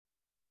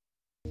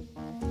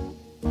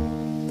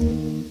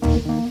Welcome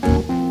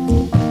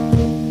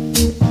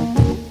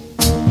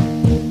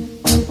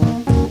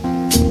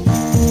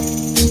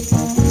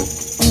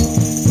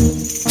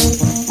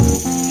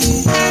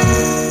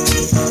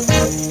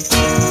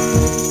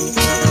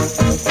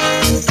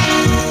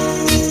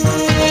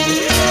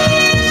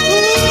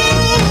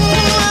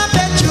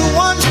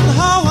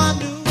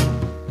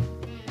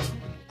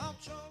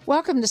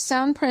to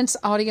Soundprints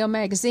Audio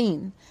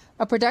Magazine,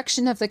 a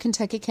production of the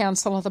Kentucky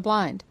Council of the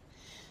Blind.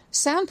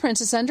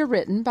 Soundprints is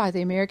underwritten by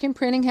the American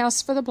Printing House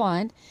for the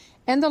Blind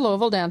and the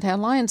Louisville Downtown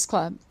Lions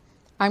Club.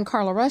 I'm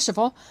Carla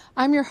Ruschival.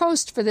 I'm your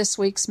host for this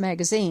week's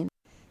magazine.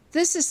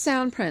 This is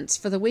Soundprints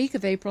for the week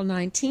of April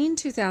 19,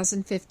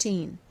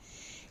 2015.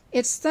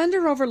 It's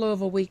Thunder Over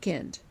Louisville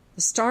weekend,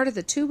 the start of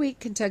the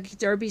 2-week Kentucky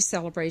Derby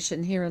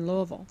celebration here in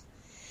Louisville.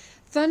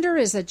 Thunder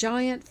is a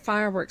giant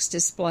fireworks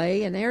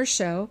display and air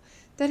show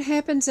that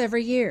happens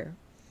every year.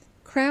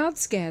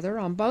 Crowds gather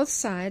on both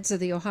sides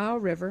of the Ohio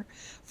River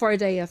for a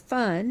day of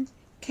fun,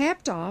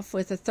 capped off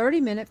with a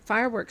 30-minute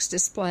fireworks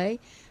display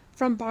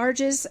from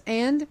barges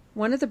and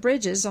one of the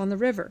bridges on the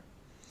river.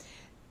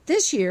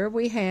 This year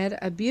we had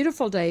a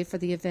beautiful day for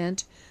the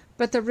event,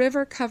 but the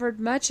river covered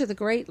much of the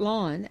great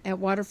lawn at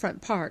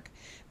Waterfront Park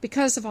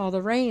because of all the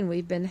rain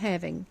we've been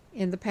having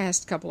in the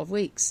past couple of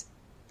weeks.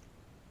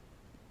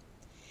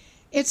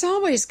 It's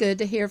always good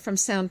to hear from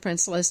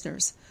Soundprints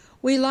listeners.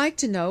 We like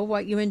to know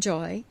what you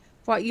enjoy,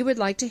 what you would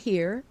like to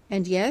hear,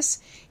 and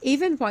yes,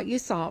 even what you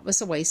thought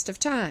was a waste of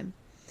time.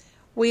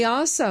 We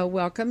also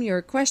welcome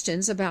your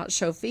questions about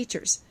show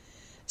features.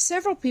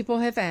 Several people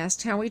have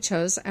asked how we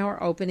chose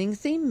our opening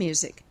theme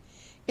music.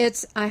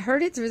 It's I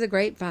Heard It Through the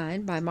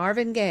Grapevine by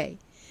Marvin Gaye,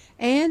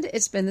 and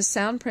it's been the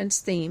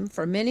Soundprints theme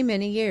for many,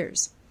 many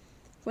years.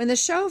 When the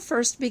show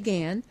first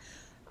began,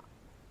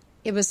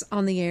 it was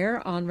on the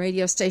air on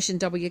radio station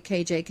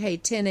WKJK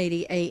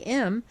 1080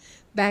 AM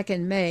back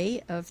in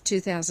May of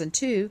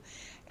 2002.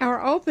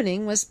 Our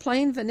opening was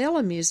plain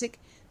vanilla music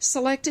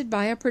selected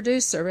by a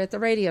producer at the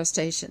radio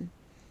station.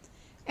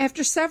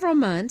 After several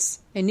months,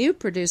 a new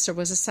producer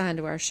was assigned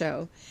to our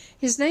show.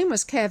 His name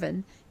was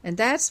Kevin, and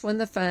that's when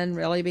the fun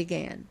really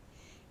began.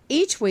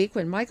 Each week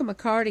when Michael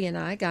McCarty and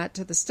I got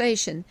to the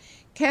station,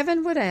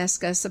 Kevin would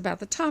ask us about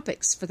the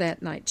topics for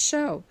that night's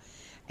show,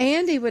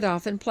 and he would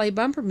often play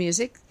bumper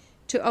music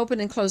to open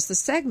and close the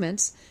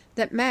segments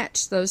that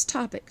matched those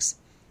topics.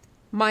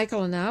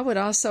 Michael and I would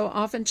also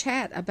often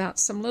chat about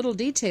some little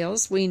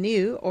details we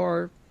knew,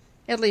 or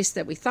at least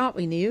that we thought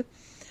we knew,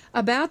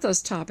 about those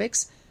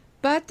topics,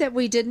 but that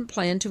we didn't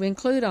plan to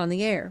include on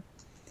the air.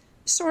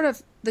 Sort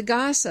of the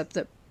gossip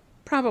that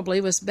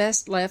probably was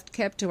best left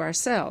kept to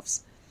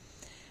ourselves.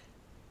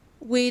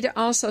 We'd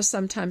also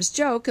sometimes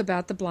joke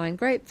about the Blind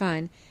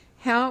Grapevine,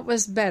 how it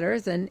was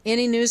better than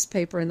any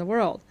newspaper in the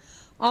world.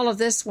 All of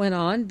this went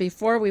on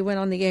before we went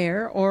on the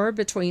air or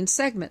between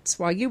segments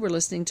while you were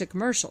listening to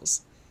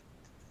commercials.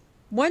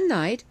 One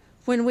night,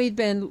 when we'd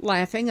been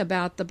laughing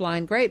about the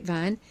Blind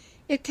Grapevine,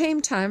 it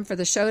came time for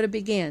the show to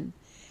begin.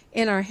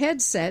 In our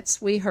headsets,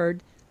 we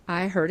heard,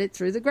 I Heard It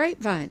Through the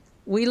Grapevine.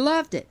 We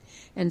loved it,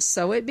 and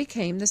so it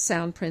became the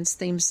Soundprints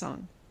theme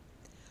song.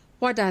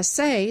 What I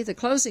Say, the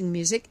closing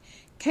music,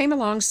 came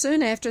along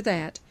soon after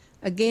that,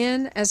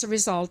 again as a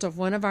result of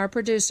one of our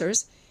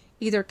producers,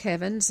 either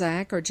Kevin,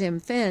 Zach, or Jim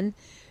Finn,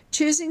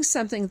 choosing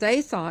something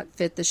they thought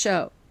fit the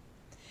show.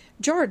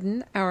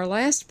 Jordan, our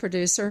last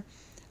producer,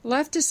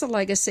 left us a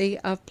legacy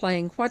of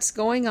playing What's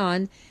Going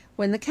On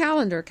when the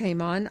calendar came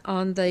on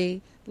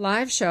the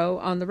live show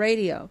on the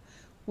radio.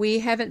 We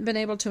haven't been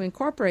able to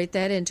incorporate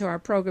that into our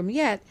program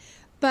yet,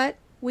 but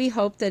we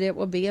hope that it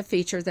will be a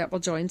feature that will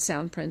join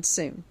Soundprints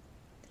soon.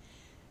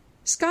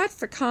 Scott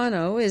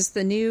Fricano is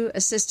the new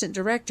Assistant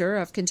Director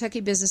of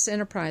Kentucky Business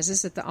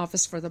Enterprises at the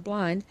Office for the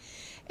Blind,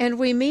 and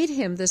we meet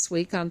him this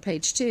week on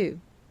page 2.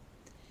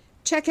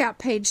 Check out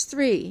page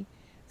 3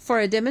 for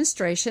a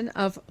demonstration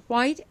of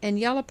White and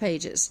Yellow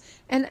Pages,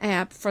 an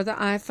app for the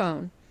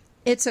iPhone.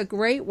 It's a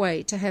great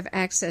way to have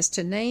access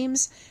to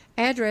names,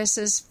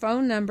 addresses,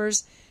 phone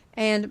numbers,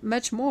 and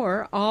much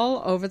more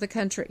all over the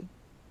country.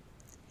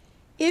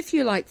 If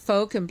you like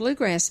folk and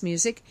bluegrass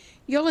music,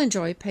 you'll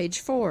enjoy page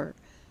 4.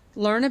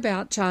 Learn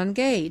about John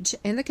Gage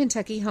and the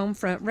Kentucky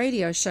Homefront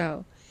radio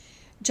show.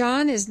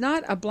 John is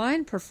not a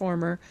blind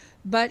performer,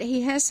 but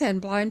he has had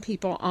blind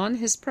people on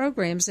his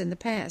programs in the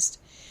past.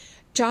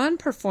 John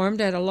performed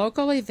at a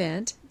local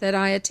event that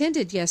I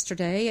attended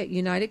yesterday at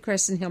United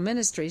Crescent Hill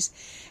Ministries,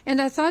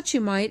 and I thought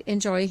you might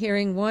enjoy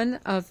hearing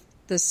one of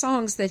the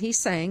songs that he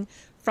sang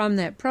from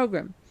that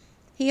program.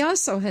 He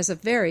also has a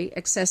very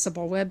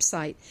accessible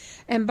website.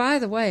 And by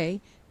the way,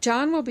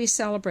 John will be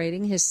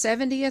celebrating his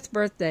 70th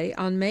birthday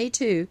on May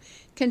 2,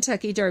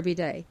 Kentucky Derby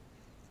Day.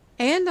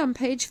 And on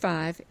page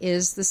 5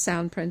 is the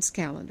Soundprints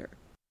calendar.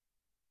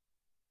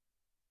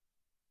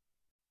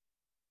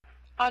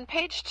 On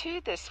page 2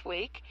 this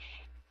week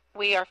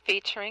we are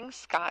featuring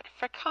Scott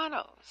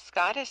Fricano.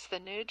 Scott is the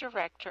new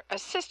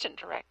assistant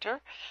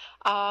director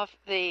of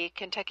the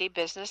Kentucky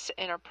Business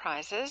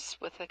Enterprises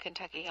with the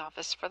Kentucky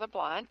Office for the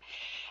Blind.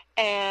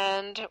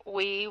 And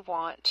we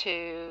want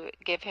to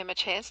give him a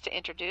chance to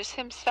introduce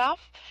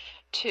himself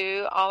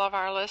to all of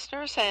our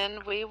listeners,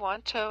 and we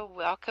want to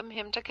welcome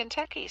him to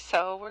Kentucky.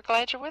 So we're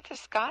glad you're with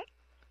us, Scott.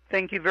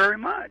 Thank you very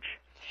much.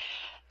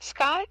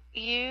 Scott,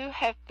 you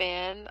have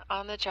been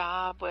on the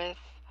job with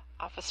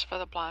Office for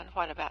the Blind,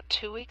 about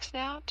 2 weeks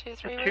now? 3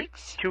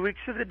 weeks? 2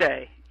 weeks of the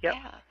day, yep.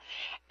 Yeah.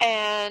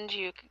 And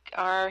you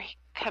are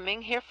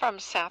coming here from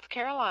South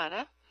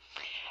Carolina.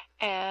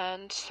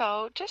 And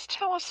so just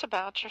tell us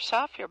about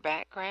yourself, your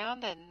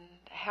background, and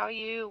how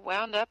you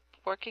wound up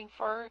working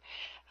for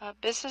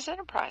Business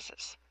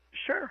Enterprises.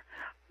 Sure.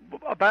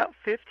 About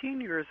 15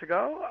 years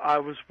ago, I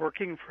was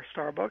working for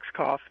Starbucks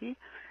Coffee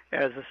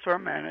as a store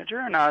manager,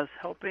 and I was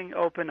helping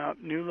open up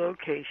new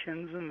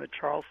locations in the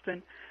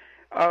Charleston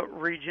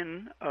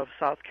region of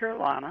South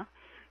Carolina.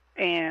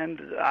 And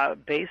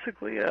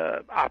basically,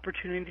 an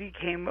opportunity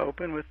came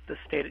open with the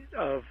state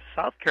of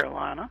South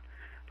Carolina.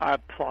 I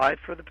applied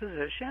for the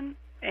position,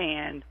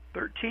 and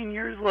 13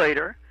 years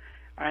later,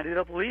 I ended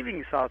up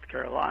leaving South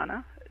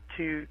Carolina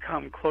to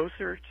come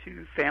closer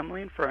to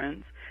family and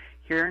friends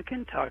here in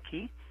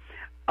Kentucky.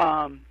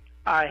 I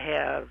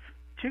have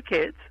 2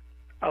 kids,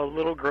 a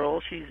little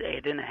girl, she's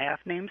 8.5,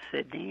 named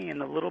Sydney,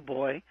 and a little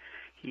boy,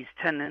 he's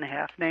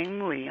 10.5,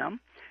 named Liam.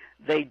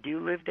 They do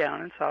live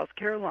down in South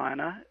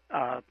Carolina,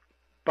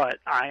 but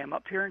I am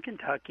up here in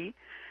Kentucky.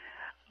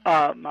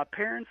 My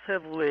parents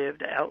have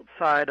lived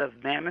outside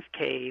of Mammoth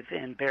Cave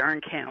in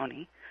Barron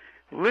County.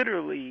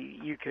 Literally,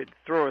 you could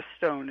throw a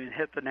stone and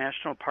hit the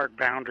national park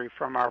boundary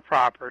from our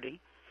property.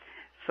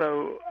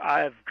 So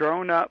I've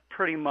grown up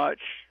pretty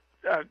much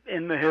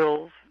in the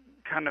hills,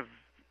 kind of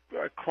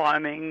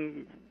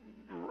climbing,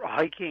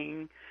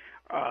 hiking,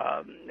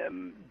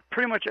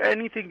 pretty much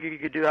anything you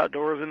could do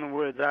outdoors in the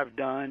woods I've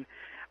done.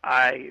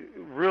 I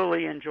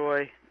really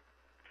enjoy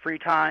free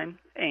time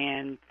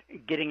and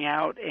getting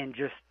out and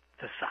just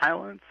the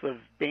silence of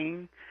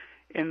being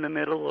in the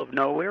middle of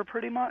nowhere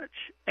pretty much,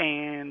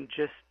 and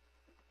just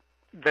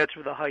that's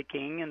where the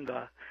hiking and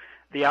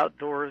the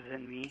outdoors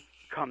in me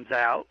comes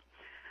out.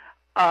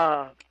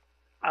 I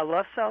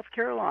left South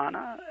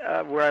Carolina,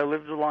 where I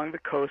lived along the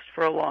coast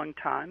for a long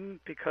time,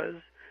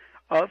 because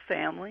of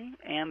family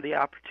and the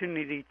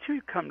opportunity to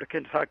come to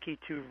Kentucky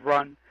to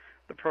run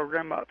the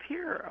program up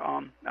here.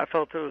 I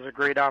felt it was a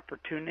great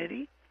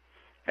opportunity.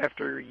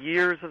 After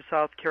years of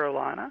South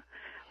Carolina,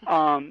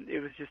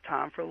 it was just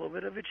time for a little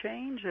bit of a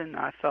change, and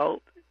I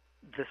felt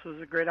this was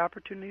a great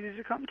opportunity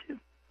to come to.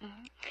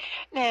 Mm-hmm.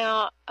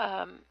 Now,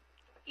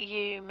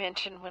 you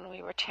mentioned when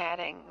we were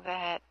chatting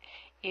that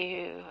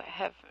you've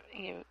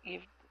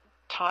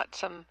taught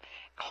some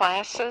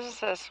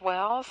classes as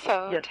well.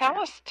 So yes,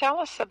 tell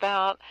us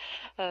about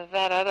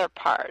that other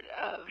part.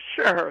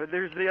 Sure,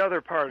 there's the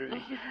other part of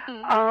it.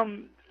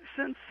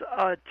 Since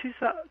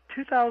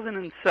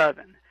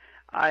 2007,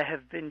 I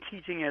have been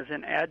teaching as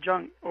an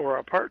adjunct or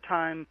a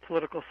part-time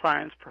political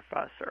science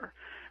professor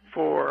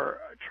for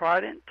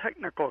Trident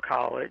Technical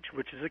College,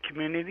 which is a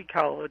community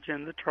college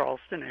in the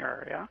Charleston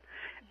area,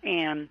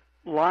 and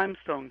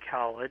Limestone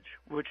College,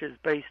 which is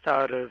based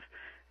out of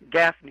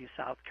Gaffney,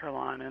 South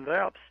Carolina, in the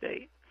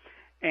upstate.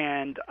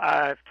 And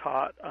I've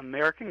taught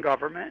American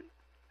government,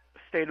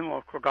 state and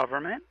local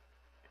government,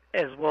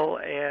 as well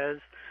as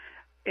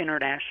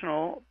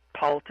international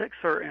politics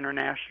or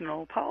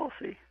international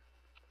policy.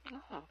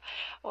 Oh,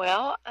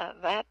 well,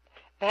 that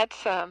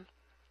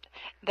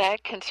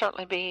can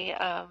certainly be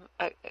a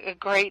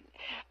great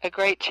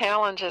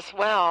challenge as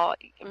well.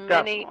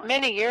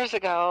 Many years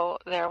ago,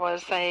 there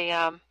was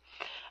a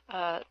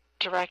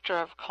director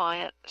of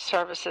client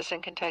services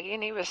in Kentucky,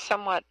 and he was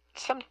every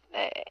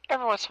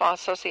once in a while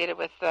associated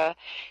with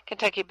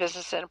Kentucky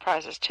Business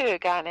Enterprises too. A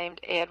guy named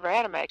Ed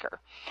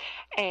Rademacher,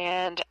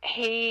 and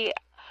he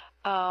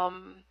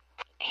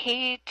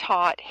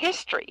taught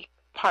history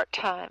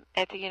part-time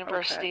at the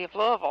University of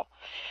Louisville,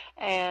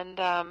 and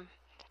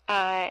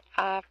I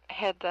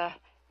had the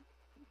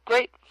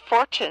great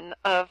fortune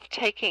of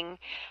taking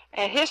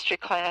a history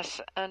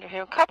class under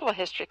him, a couple of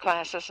history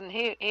classes, and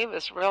he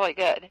was really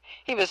good.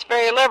 He was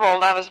very liberal,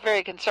 and I was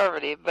very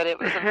conservative, but it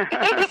was an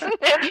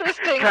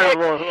interesting. It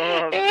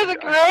was a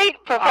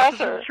great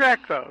professor. Opposite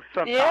track, though.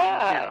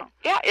 Sometimes,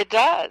 yeah, it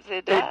does.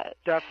 It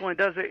definitely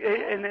does.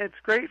 And it's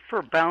great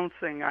for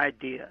bouncing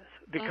ideas,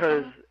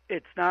 because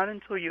it's not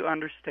until you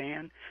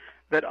understand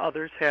that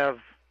others have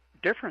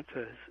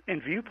differences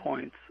in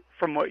viewpoints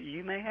from what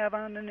you may have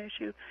on an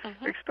issue,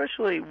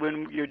 especially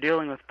when you're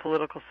dealing with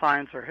political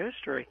science or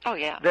history,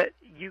 that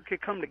you could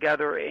come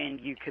together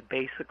and you could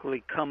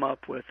basically come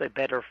up with a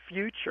better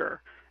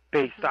future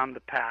based on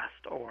the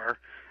past or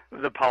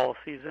the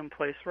policies in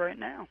place right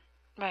now.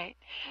 Right.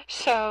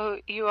 So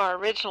you are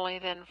originally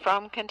then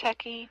from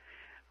Kentucky?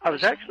 I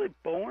was actually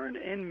born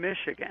in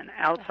Michigan,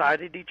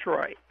 outside of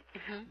Detroit,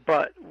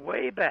 but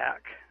way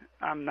back.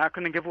 I'm not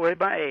going to give away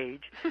my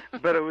age,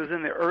 but it was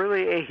in the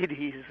early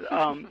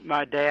 80s.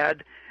 My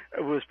dad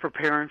was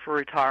preparing for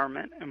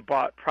retirement and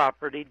bought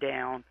property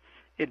down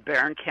in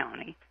Barron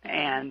County,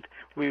 and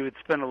we would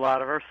spend a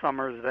lot of our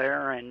summers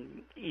there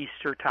and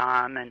Easter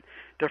time and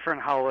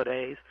different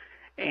holidays.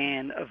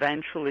 And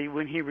eventually,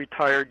 when he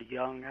retired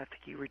young, I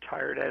think he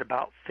retired at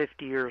about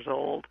 50 years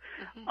old,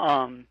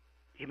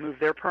 he moved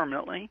there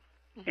permanently.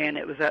 And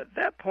it was at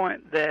that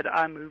point that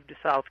I moved to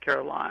South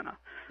Carolina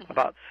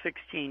about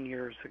 16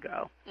 years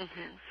ago.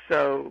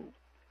 So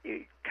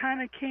it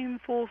kind of came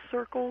full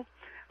circle.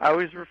 I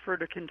always refer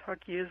to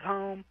Kentucky as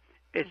home.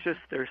 It's just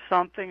there's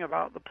something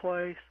about the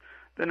place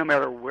that no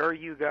matter where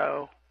you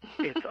go,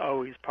 it's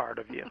always part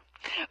of you.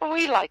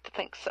 We like to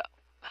think so.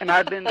 And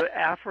I've been to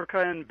Africa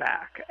and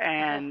back,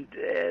 and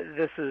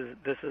this is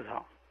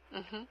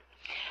home.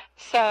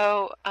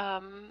 So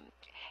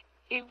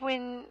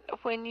when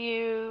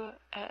you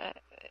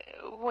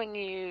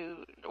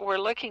were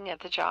looking at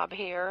the job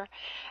here,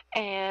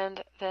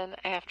 and then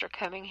after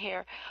coming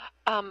here,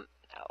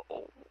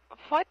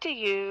 what do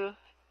you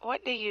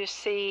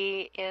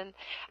see in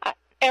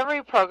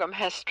every program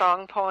has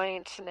strong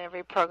points, and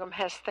every program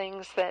has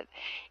things that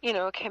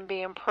can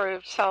be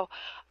improved. So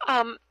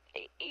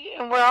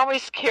and we're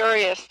always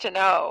curious to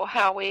know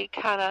how we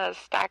kind of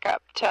stack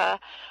up to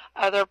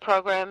other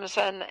programs,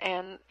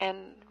 and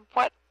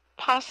what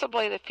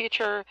possibly the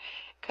future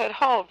could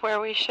hold, where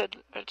we should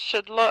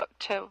look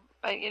to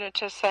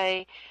to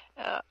say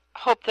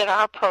hope that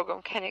our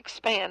program can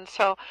expand.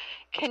 So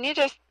can you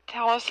just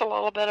tell us a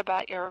little bit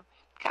about your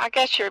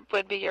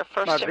would be your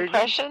first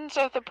impressions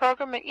of the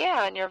program,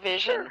 and your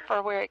vision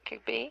for where it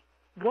could be?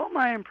 What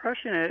my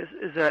impression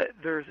is that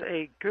there's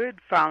a good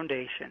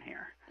foundation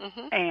here.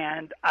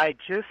 And I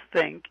just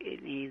think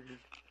it needs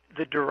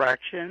the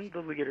direction,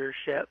 the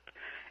leadership,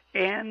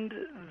 and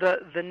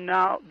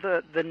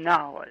the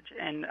knowledge.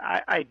 And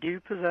I do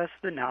possess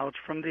the knowledge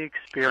from the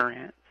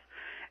experience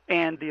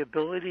and the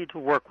ability to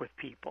work with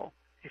people.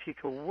 If you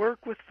could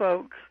work with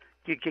folks,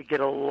 you could get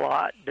a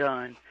lot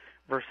done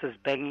versus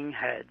banging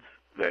heads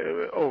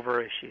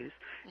over issues.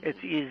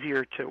 It's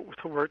easier to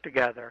work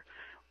together.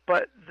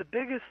 But the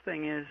biggest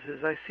thing is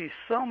I see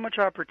so much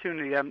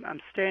opportunity.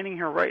 I'm standing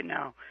here right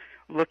now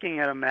looking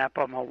at a map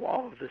on my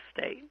wall of the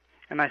state,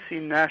 and I see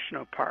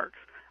national parks.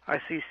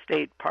 I see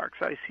state parks.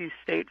 I see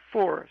state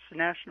forests,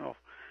 national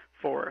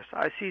forests.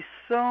 I see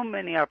so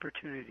many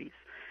opportunities.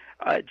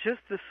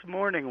 Just this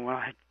morning when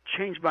I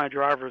changed my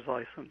driver's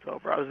license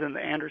over, I was in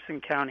the Anderson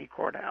County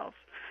Courthouse,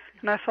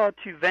 and I saw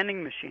 2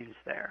 vending machines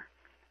there.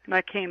 And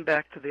I came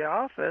back to the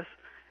office,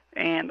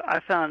 and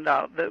I found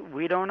out that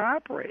we don't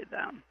operate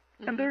them.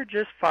 And they're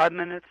just 5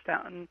 minutes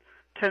down,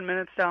 10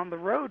 minutes down the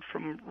road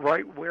from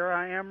right where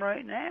I am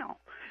right now.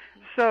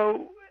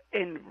 So,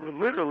 and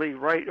literally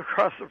right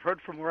across the road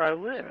from where I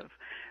live.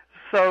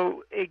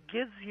 So it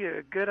gives you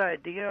a good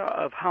idea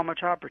of how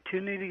much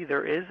opportunity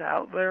there is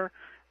out there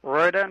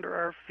right under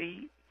our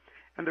feet.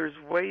 And there's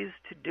ways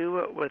to do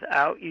it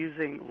without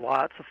using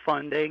lots of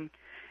funding,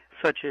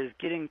 such as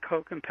getting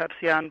Coke and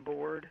Pepsi on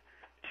board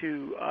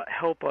to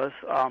help us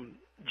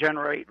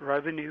generate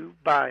revenue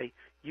by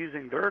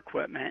using their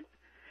equipment,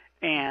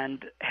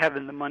 and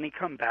having the money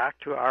come back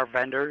to our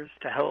vendors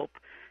to help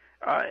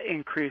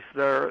increase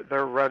their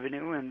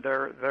revenue and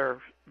their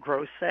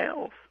gross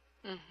sales.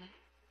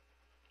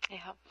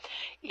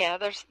 Yeah.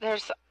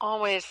 There's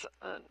always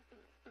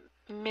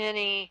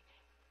many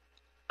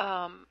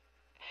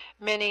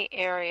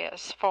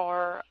areas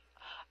for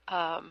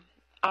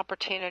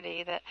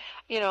opportunity that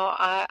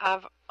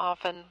I've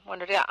often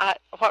wondered.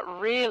 What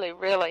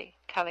really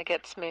kind of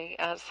gets me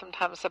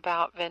sometimes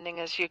about vending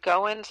is you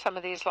go in some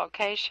of these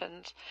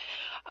locations,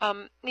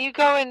 you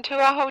go into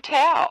a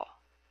hotel,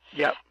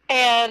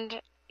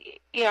 and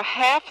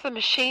half the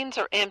machines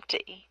are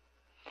empty,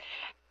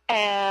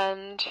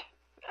 and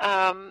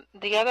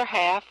the other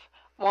half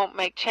won't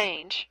make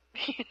change.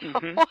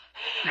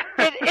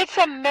 It's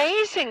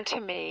amazing to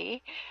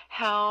me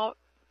how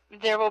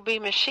there will be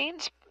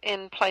machines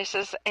in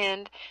places,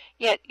 and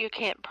yet you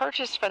can't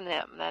purchase from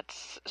them.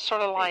 That's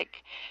sort of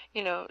like,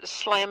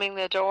 slamming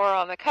the door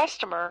on the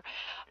customer.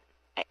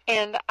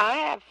 And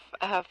I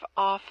have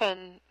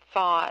often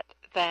thought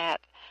that,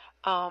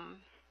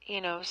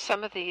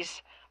 some of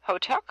these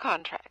hotel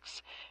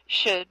contracts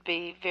should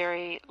be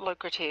very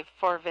lucrative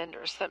for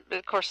vendors.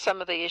 Of course, some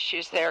of the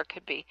issues there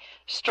could be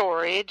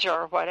storage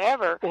or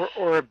whatever.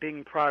 Or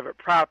being private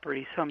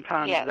property.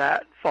 Sometimes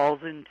that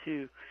falls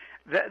into...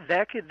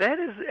 That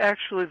is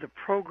actually the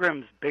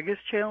program's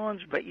biggest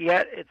challenge, but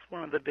yet it's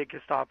one of the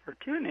biggest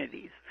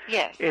opportunities.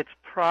 Yes. It's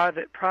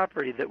private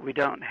property that we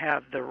don't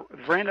have. The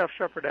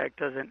Randolph-Shepard Act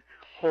doesn't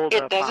hold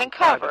up on private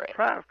property. It doesn't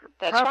cover it.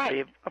 That's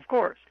right. Of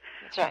course.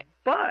 That's right.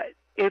 But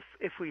if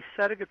we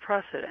set a good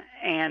precedent,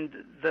 and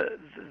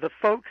the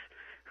folks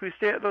who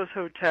stay at those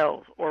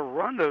hotels or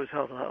run those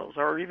hotels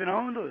or even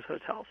own those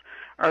hotels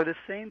are the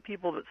same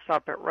people that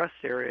stop at rest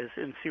areas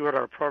and see what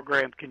our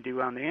program can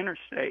do on the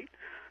interstate.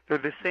 They're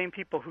the same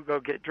people who go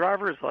get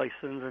driver's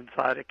license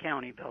inside of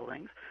county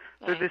buildings.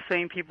 They're the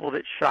same people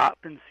that shop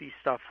and see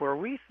stuff where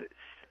we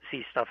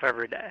see stuff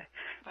every day.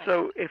 Right.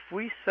 So if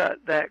we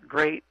set that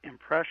great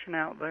impression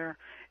out there,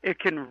 it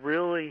can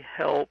really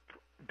help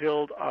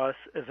build us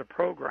as a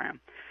program.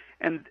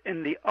 And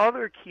the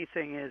other key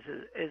thing is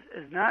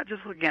not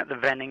just looking at the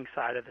vending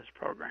side of this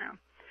program.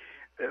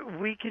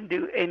 We can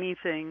do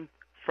anything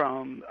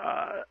from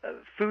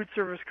food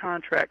service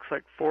contracts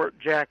like Fort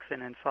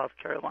Jackson in South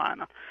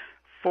Carolina.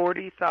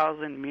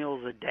 40,000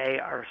 meals a day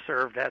are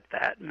served at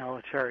that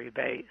military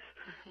base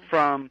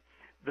from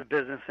the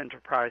Business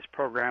Enterprise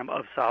Program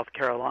of South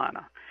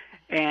Carolina.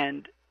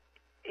 And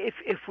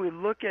if we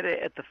look at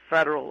it at the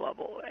federal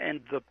level,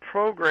 and the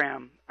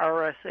program,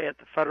 RSA at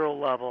the federal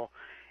level,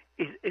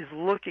 is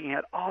looking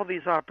at all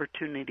these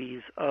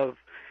opportunities of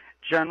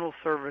General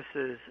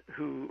Services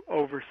who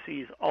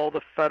oversees all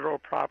the federal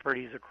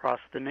properties across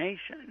the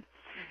nation.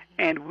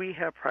 And we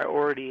have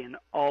priority in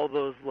all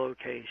those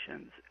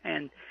locations.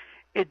 And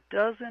it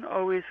doesn't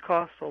always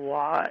cost a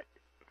lot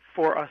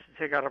for us to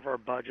take out of our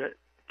budget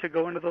to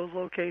go into those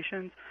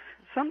locations.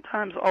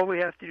 Sometimes all we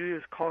have to do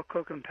is call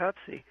Coke and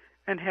Pepsi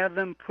and have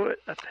them put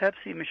a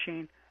Pepsi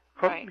machine,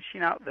 Coke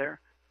machine out there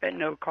at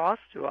no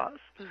cost to us.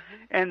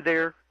 And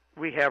there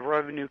we have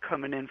revenue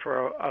coming in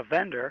for a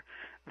vendor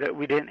that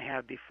we didn't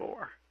have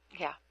before.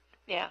 Yeah.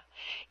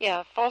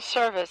 Full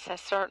service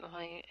has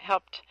certainly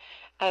helped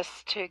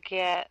us to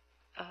get,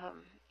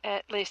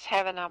 at least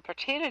have an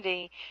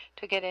opportunity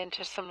to get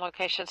into some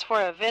locations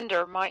where a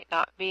vendor might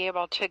not be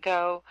able to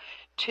go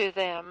to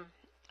them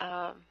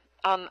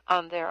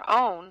on their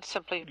own,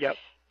 simply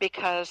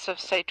because of,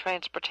 say,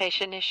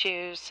 transportation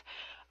issues,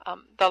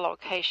 the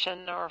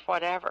location or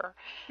whatever.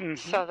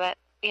 So that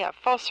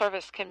full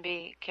service can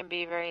be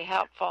very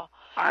helpful.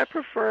 I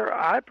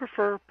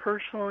prefer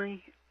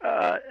personally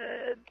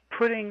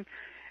putting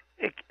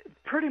it,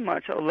 pretty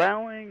much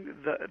allowing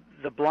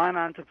the blind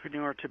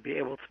entrepreneur to be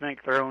able to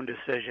make their own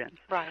decisions.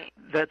 Right.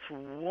 That's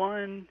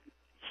one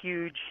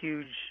huge,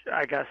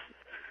 I guess,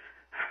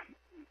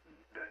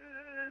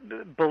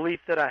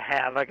 belief that I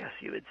have, I guess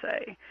you would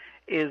say,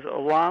 is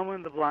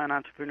allowing the blind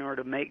entrepreneur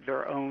to make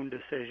their own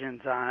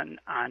decisions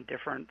on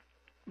different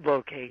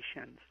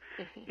locations.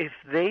 If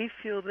they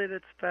feel that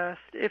it's best,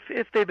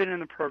 if they've been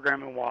in the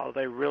program a while,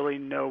 they really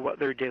know what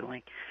they're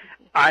doing,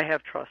 I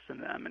have trust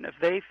in them. And if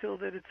they feel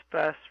that it's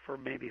best for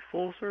maybe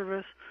full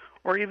service,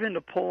 or even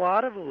to pull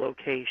out of a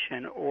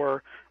location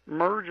or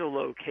merge a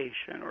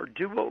location or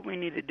do what we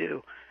need to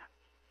do,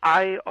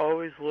 I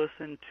always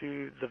listen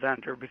to the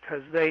vendor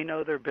because they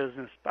know their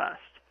business best.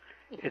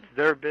 It's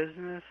their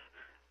business.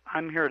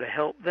 I'm here to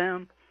help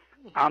them.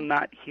 I'm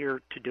not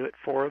here to do it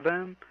for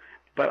them,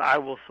 but I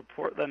will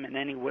support them in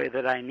any way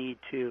that I need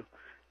to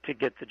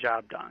get the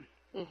job done.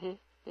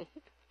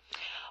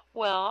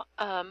 Well,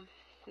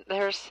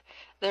 there's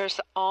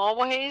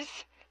always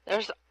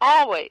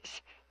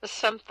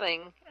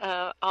something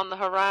on the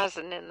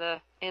horizon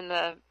in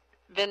the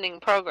vending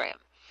program.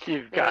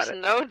 You've got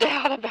There's no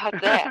doubt about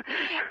that.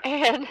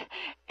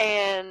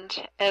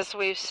 and as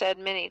we've said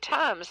many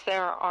times,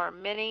 there are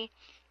many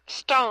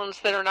stones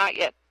that are not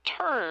yet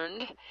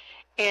turned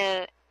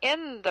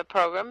in the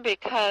program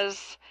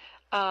because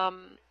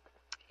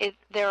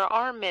there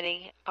are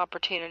many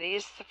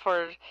opportunities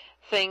for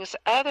things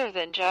other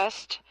than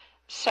just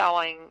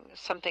selling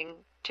something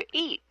to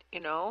eat,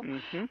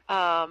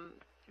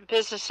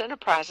 Business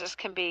enterprises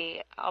can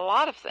be a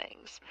lot of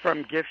things.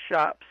 From gift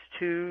shops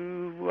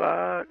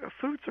to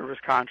food service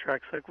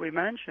contracts, like we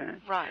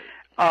mentioned. Right.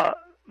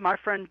 My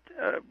friend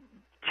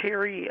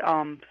Terry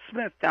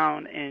Smith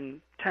down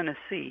in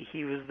Tennessee,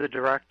 he was the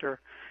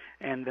director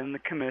and then the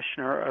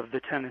commissioner of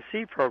the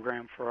Tennessee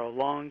program for a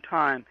long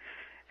time,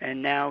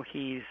 and now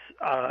he's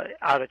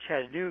out of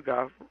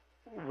Chattanooga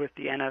with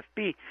the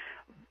NFB.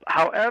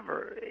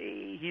 However,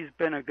 he's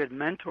been a good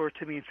mentor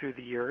to me through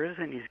the years,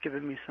 and he's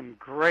given me some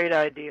great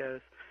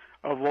ideas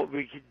of what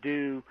we could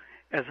do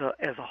as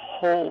a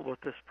whole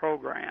with this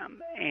program.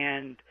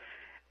 And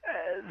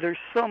there's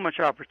so much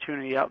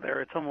opportunity out there.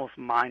 It's almost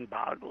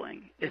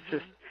mind-boggling. It's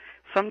just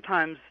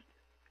sometimes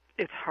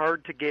it's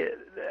hard to get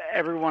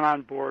everyone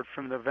on board,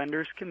 from the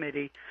vendors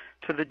committee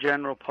to the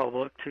general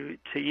public to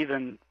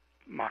even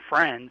my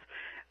friends,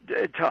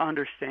 to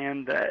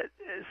understand that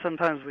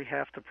sometimes we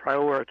have to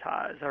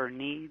prioritize our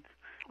needs,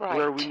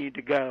 where we need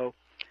to go.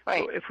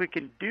 Right. So if we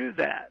can do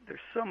that, there's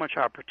so much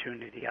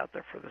opportunity out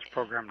there for this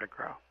program to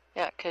grow.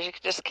 Yeah, because you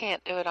just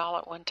can't do it all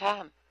at one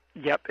time.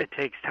 Yep, it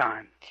takes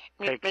time.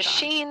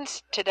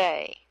 Machines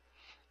today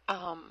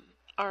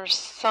are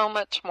so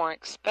much more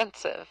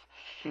expensive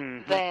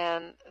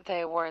than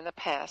they were in the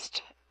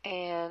past.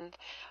 And,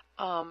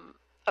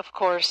 of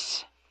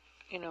course,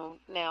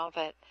 now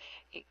that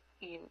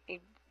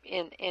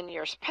in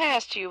years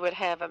past, you would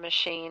have a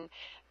machine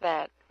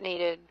that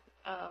needed,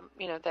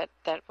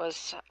 that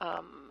was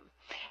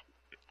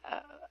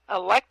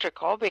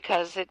electrical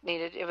because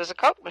it was a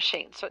Coke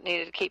machine, so it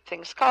needed to keep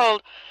things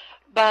cold.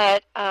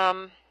 But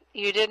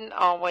you didn't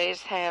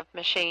always have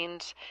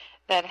machines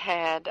that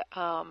had,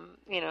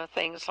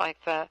 things like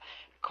the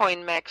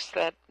CoinMex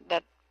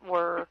that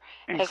were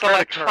and as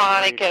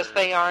electronic as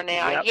they are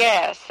now. Yep.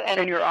 Yes,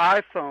 and your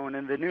iPhone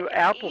and the new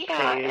Apple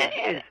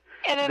Pay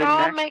And it the all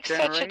next makes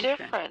generation. such a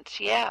difference,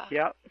 yeah.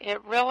 Yep.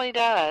 It really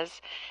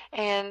does.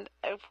 And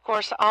of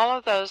course, all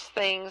of those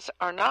things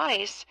are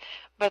nice,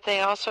 but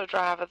they also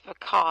drive up the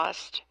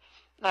cost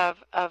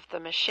of the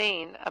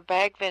machine. A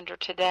bag vendor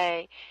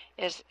today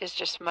is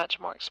just much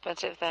more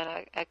expensive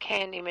than a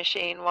candy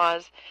machine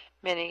was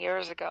many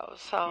years ago.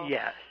 So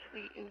Yes.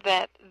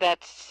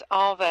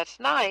 that's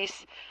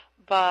nice,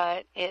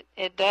 but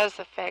it does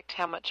affect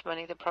how much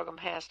money the program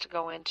has to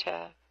go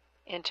into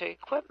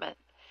equipment.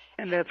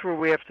 And that's where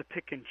we have to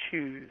pick and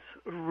choose.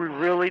 We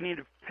really need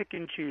to pick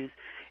and choose.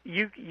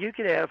 You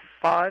could have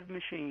 5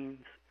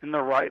 machines in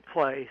the right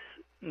place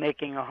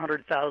making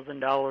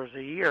 $100,000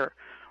 a year,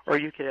 or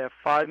you could have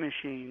 5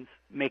 machines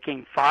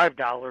making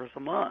 $5 a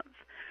month.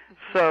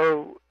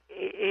 So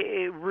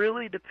it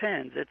really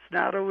depends. It's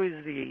not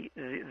always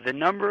the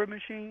number of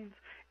machines;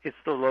 it's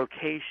the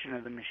location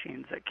of the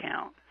machines that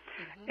count.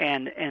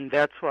 And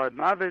that's why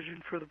my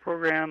vision for the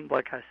program,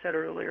 like I said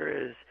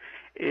earlier,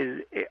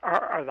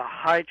 are the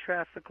high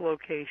traffic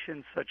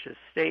locations such as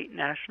state,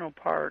 national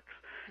parks,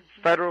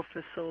 federal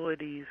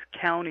facilities,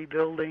 county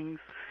buildings.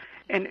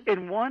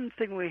 And one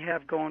thing we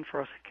have going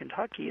for us in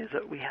Kentucky is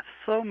that we have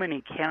so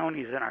many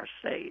counties in our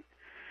state.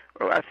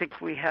 I think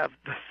we have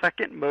the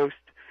second most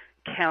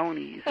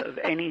counties of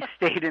any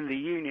state in the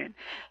union.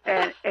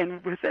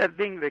 And with that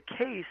being the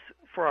case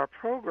for our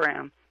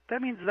program,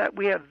 that means that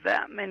we have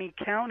that many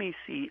county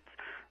seats,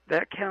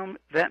 that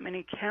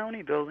many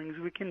county buildings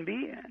we can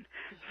be in.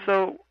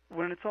 So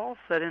when it's all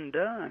said and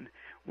done,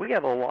 we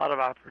have a lot of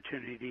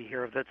opportunity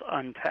here that's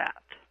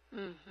untapped.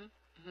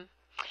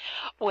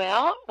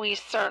 Well, we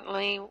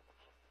certainly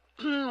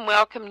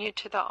welcome you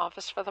to the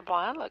Office for the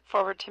Blind. Look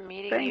forward to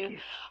meeting Thank you.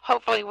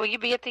 Hopefully, will you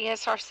be at the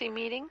SRC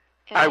meeting?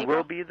 I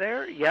will be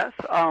there, yes.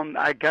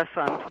 I guess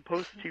I'm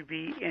supposed to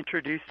be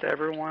introduced to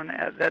everyone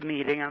at that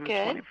meeting on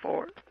the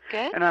 24th.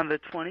 Good. And on the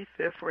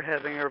 25th, we're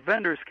having our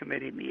Vendors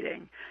Committee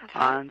meeting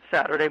on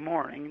Saturday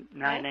morning,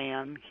 9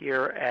 a.m.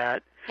 here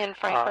in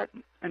Frankfort.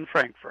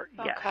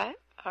 Yes. Okay,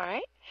 all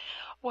right.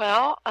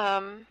 Well,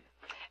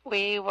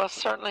 we will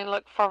certainly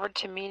look forward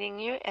to meeting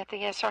you at the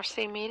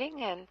SRC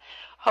meeting and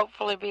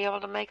hopefully be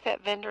able to make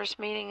that vendors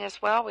meeting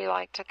as well. We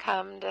like to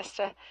come just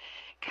to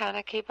kind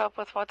of keep up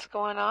with what's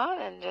going on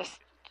and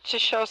just to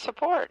show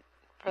support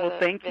for the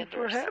thank vendors.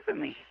 you for having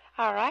me.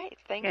 All right,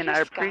 thank you, and I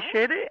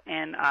appreciate it.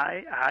 And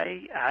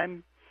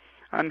I'm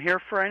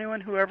here for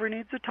anyone who ever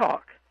needs to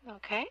talk.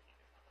 Okay,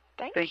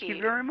 thank you. Thank you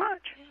very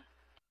much. Yeah.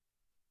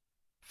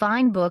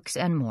 Find books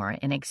and more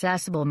in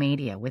accessible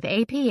media with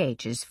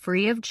APH's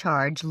free of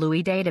charge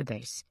Louis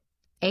database.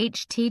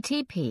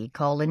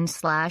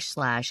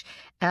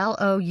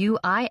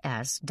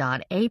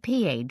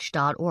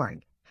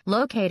 http://louis.aph.org.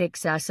 Locate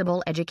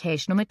accessible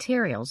educational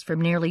materials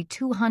from nearly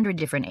 200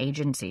 different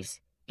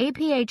agencies.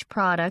 APH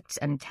products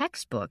and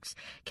textbooks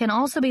can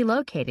also be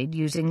located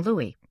using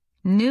Louis.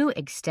 New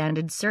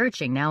extended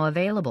searching now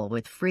available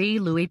with free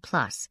Louis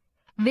Plus.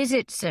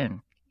 Visit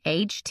soon.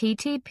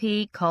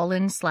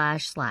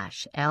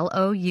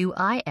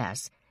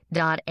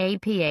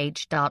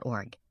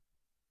 http://louis.aph.org.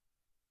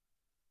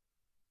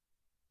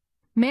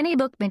 Many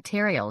book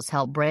materials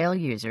help Braille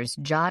users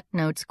jot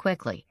notes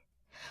quickly.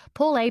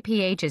 Pull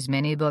APH's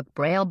MiniBook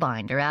Braille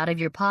binder out of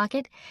your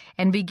pocket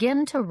and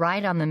begin to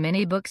write on the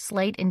MiniBook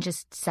slate in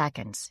just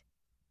seconds.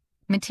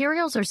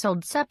 Materials are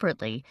sold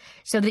separately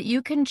so that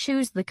you can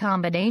choose the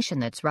combination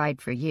that's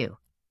right for you.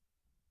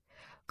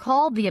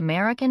 Call the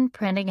American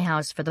Printing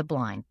House for the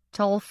Blind,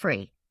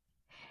 toll-free,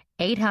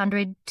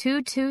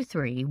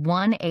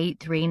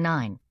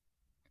 800-223-1839,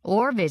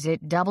 or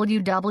visit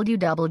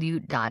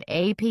www.aph.org.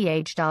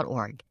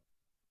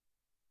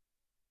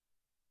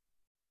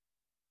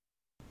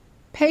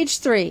 Page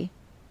 3.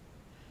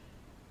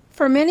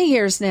 For many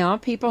years now,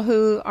 people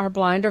who are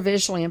blind or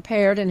visually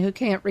impaired and who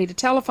can't read a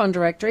telephone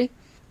directory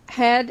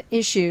had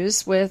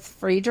issues with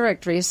free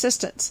directory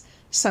assistance.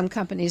 Some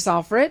companies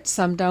offer it,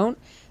 some don't,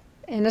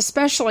 and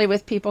especially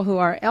with people who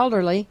are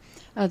elderly,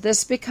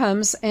 this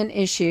becomes an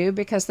issue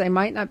because they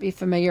might not be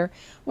familiar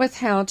with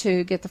how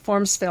to get the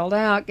forms filled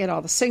out, get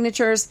all the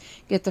signatures,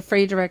 get the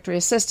free directory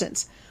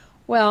assistance.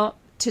 Well,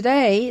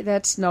 today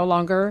that's no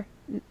longer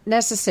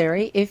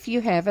necessary if you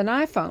have an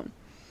iPhone.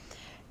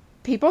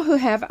 People who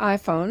have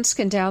iPhones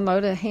can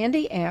download a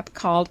handy app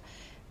called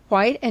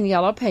White and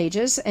Yellow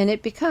Pages, and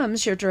it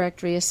becomes your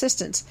directory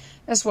assistance,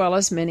 as well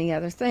as many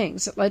other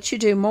things. It lets you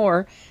do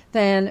more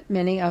than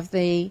many of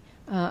the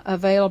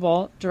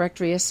available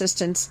directory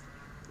assistance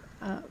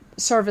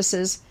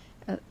services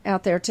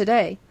out there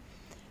today.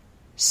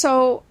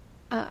 So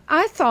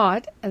I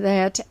thought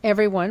that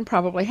everyone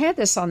probably had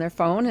this on their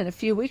phone, and a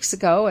few weeks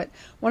ago at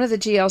one of the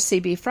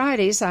GLCB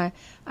Fridays, I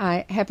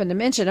happened to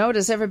mention,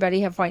 does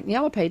everybody have White and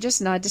Yellow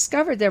Pages? And I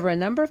discovered there were a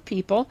number of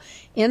people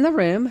in the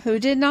room who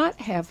did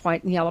not have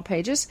White and Yellow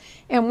Pages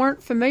and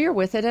weren't familiar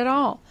with it at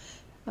all.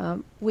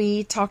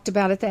 We talked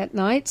about it that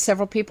night.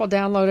 Several people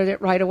downloaded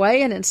it right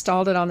away and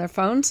installed it on their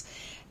phones.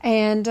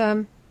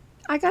 And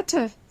I got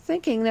to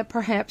thinking that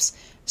perhaps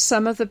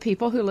some of the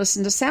people who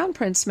listen to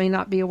Soundprints may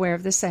not be aware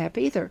of this app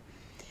either.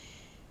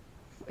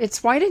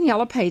 It's White and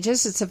Yellow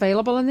Pages. It's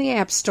available in the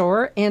App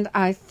Store, and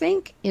I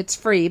think it's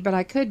free, but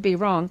I could be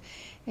wrong.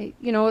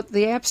 You know,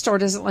 the App Store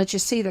doesn't let you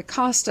see the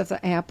cost of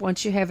the app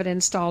once you have it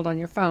installed on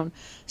your phone.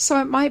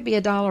 So it might be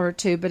 $1 or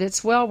 $2, but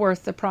it's well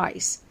worth the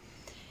price.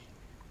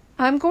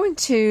 I'm going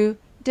to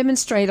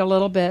demonstrate a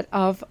little bit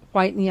of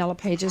White and Yellow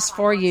Pages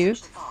for you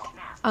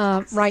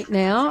right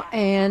now,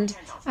 and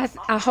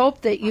I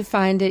hope that you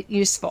find it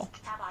useful.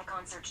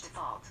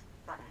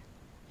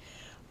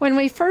 When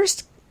we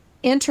first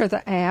enter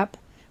the app,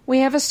 we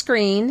have a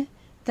screen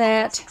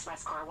that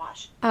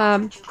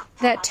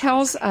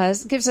tells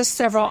us, gives us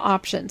several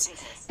options.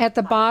 At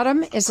the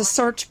bottom is a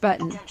search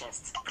button,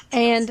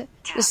 and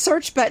the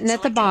search button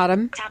at the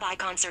bottom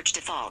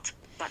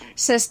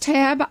says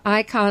Tab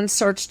Icon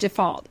Search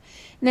Default.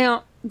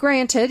 Now,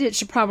 granted, it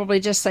should probably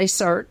just say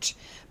search,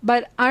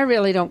 but I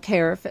really don't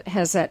care if it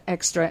has that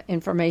extra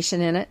information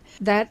in it.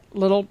 That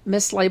little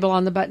mislabel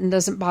on the button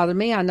doesn't bother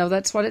me. I know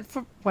that's what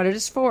it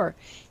is for.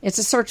 It's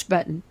a search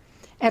button.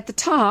 At the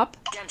top,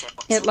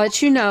 it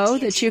lets you know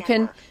that you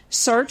can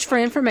search for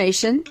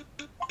information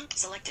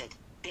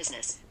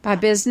by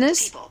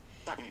business,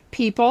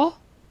 people,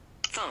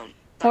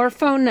 or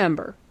phone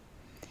number.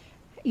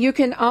 You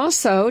can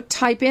also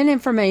type in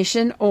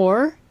information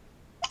or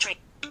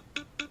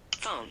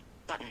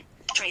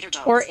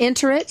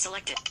enter it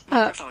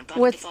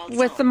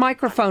with the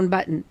microphone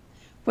button,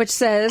 which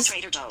says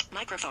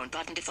microphone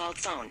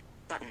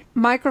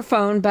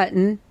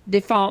button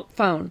default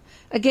phone.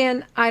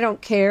 Again, I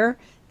don't care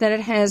that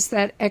it has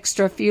that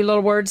extra few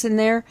little words in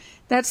there.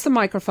 That's the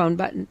microphone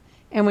button.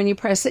 And when you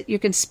press it, you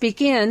can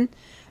speak in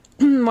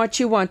what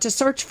you want to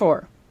search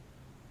for.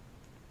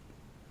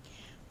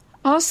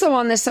 Also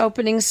on this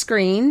opening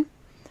screen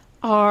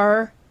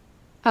it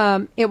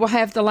will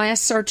have the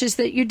last searches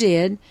that you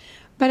did,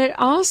 but it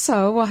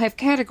also will have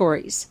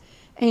categories.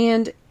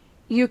 And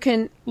you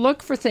can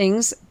look for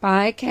things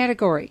by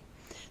category.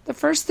 The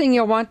first thing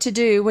you'll want to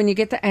do when you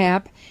get the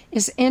app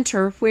is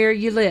enter where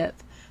you live.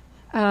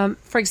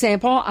 For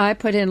example, I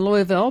put in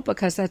Louisville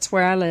because that's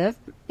where I live,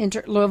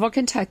 enter Louisville,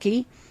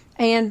 Kentucky,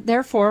 and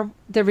therefore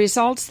the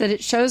results that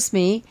it shows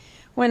me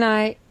when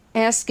I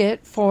ask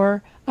it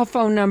for a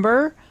phone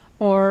number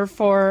or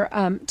for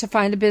to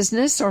find a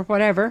business or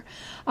whatever,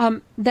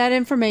 that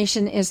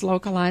information is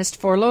localized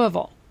for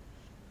Louisville.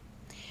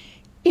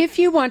 If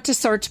you want to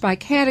search by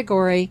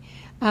category,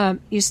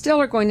 you still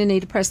are going to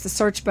need to press the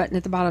search button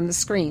at the bottom of the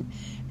screen.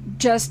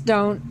 Just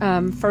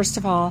don't, first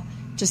of all,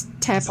 just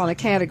tap on a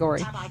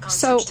category.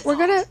 So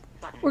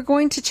we're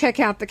going to check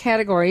out the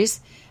categories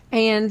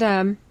and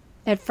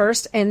at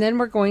first, and then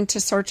we're going to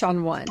search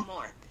on one.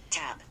 More.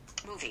 Tab.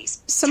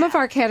 Movies. Some of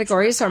our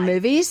categories are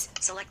movies,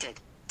 Selected.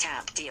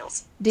 Tab.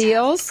 deals,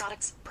 Tab.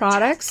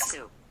 products,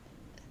 Tab.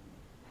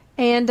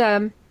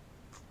 and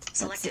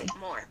Selected.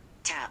 More.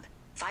 Tab.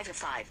 5 of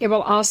 5. it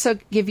will also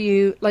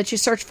let you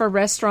search for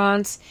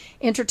restaurants,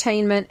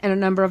 entertainment, and a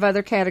number of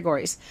other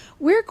categories.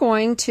 We're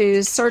going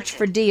to search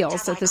for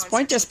deals at this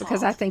point just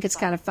because I think it's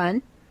kind of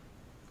fun.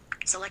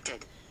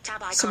 Selected.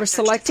 Tab So we're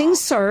selecting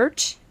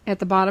search at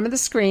the bottom of the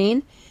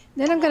screen.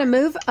 Then I'm going to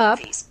move up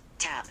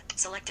Tab.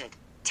 Selected.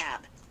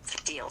 Tab.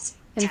 Deals.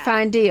 and Tab.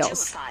 find 2 of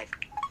deals. 5.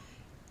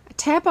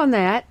 Tap on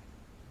that,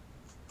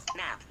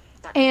 Map.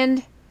 Button.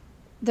 and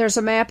there's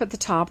a map at the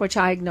top, which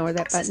I ignore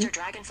that button. Sister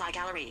Dragonfly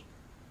Gallery.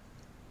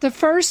 The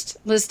first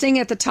listing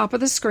at the top of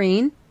the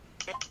screen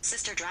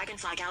Sister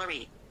Dragonfly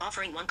Gallery.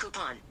 Offering 1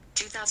 coupon.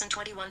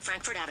 2021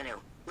 Frankfurt Avenue,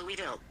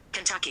 Louisville,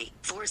 Kentucky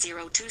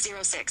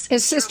 40206.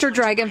 is Sister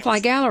Dragonfly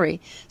Gallery.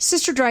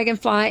 Sister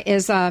Dragonfly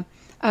is a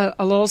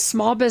little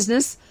small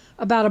business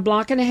about 1.5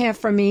 blocks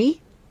from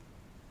me.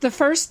 The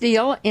first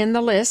deal in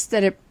the list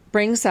that it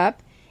brings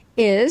up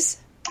is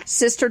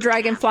Sister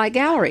Dragonfly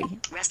Gallery.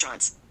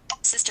 Restaurants.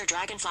 Sister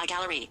Dragonfly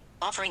Gallery.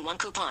 Offering 1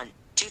 coupon.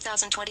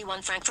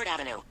 2021 Frankfurt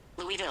Avenue,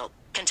 Louisville,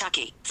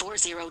 Kentucky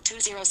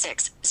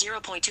 40206.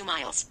 0.2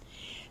 miles.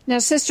 Now,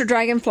 Sister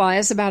Dragonfly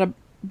is about 1.5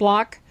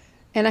 blocks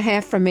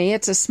from me.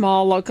 It's a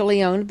small,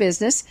 locally owned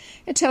business.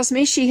 It tells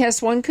me she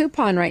has 1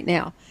 coupon right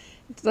now.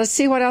 Let's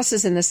see what else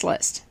is in this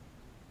list.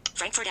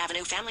 Frankfurt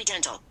Avenue Family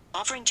Dental.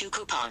 Offering 2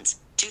 coupons.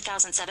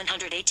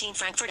 2718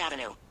 Frankfurt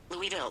Avenue,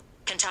 Louisville,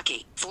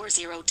 Kentucky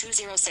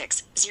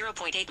 40206.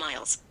 0.8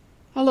 miles.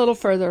 A little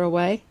further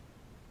away.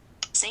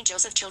 St.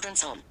 Joseph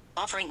Children's Home.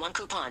 Offering 1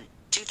 coupon.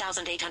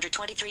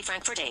 2823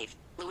 Frankfurt Ave,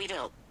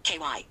 Louisville,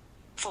 KY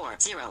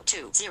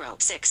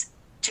 40206.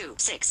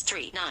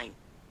 2639.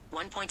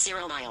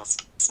 1.0 miles.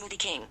 Smoothie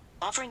King.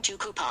 Offering 2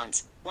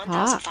 coupons.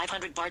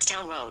 1500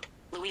 Bardstown Road,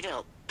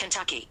 Louisville,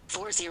 Kentucky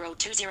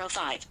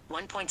 40205.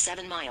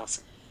 1.7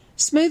 miles.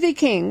 Smoothie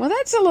King. Well,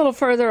 that's a little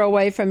further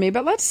away from me,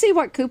 but let's see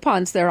what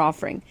coupons they're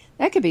offering.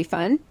 That could be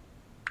fun.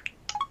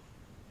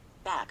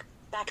 Back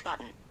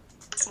button.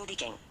 Smoothie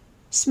King.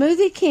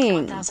 Smoothie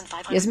King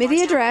gives me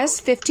the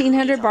address,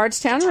 1500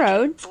 Bardstown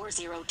Road,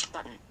 402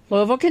 button.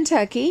 Louisville,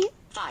 Kentucky.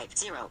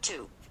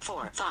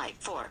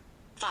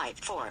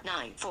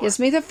 502-454-5494. Gives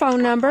me the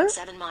phone number.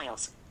 7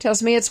 miles.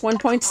 Tells me it's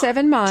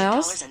 1.7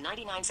 miles.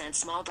 $2.99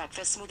 small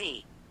breakfast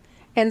smoothie.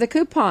 And the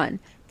coupon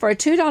for a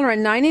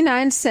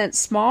 $2.99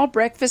 small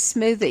breakfast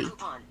smoothie.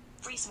 Coupon.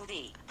 Free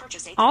smoothie.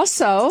 Purchase a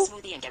Also,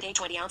 smoothie and get a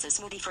 20 ounces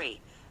smoothie free.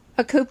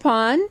 a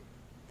coupon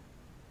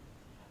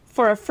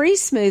for a free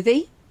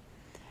smoothie.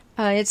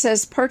 It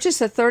says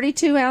purchase a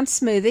 32-ounce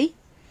smoothie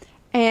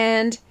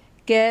and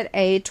get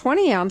a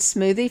 20-ounce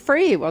smoothie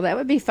free. Well, that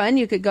would be fun.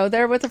 You could go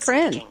there with a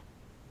friend.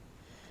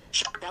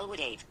 Bellwood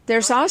Ave.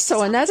 There's Northwest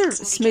also to another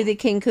Southeast Smoothie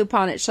King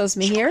coupon it shows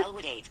me here.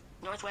 Bellwood Ave.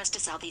 Northwest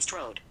to Southeast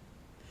Road.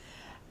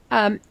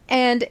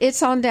 And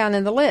it's on down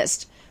in the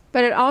list.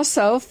 But it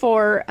also,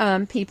 for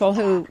people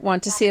who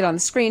want to see it on the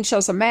screen,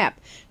 shows a map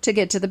to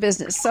get to the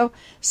business. So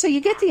you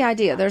get the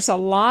idea. There's a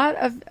lot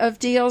of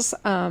deals,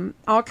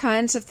 all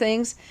kinds of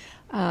things,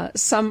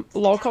 some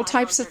local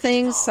types of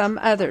things, some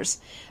others.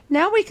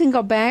 Now we can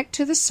go back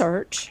to the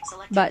search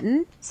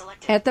button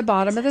at the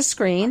bottom of the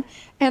screen,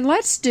 and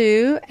let's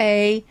do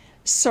a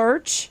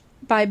search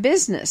by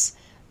business.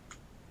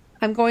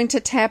 I'm going to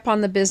tap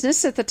on the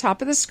business at the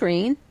top of the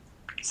screen.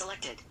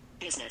 Selected.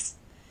 Business.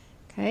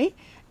 Okay.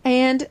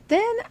 And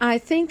then I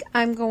think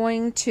I'm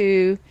going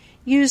to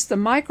use the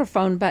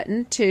microphone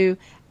button to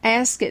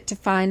ask it to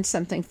find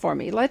something for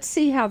me. Let's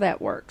see how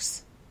that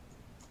works.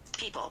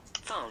 People.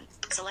 Phone.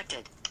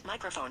 Selected.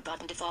 Microphone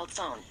button. Default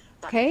phone.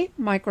 Button. Okay,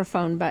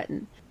 microphone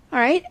button. All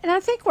right, and I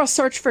think we'll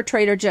search for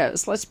Trader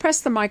Joe's. Let's press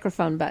the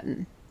microphone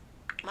button.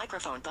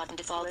 Microphone button.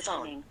 Default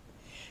phone.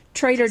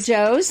 Trader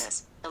Joe's.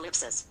 Business.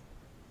 Ellipsis.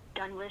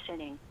 Done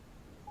listening.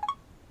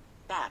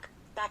 Back.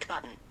 Back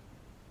button.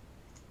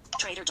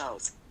 Trader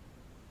Joe's.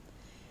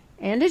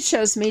 And it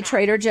shows me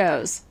Trader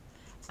Joe's.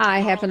 I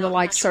happen to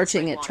like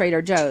searching at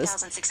Trader Joe's.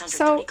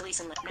 So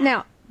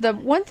now, the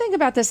one thing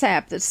about this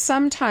app that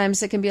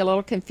sometimes it can be a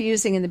little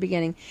confusing in the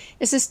beginning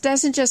is this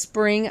doesn't just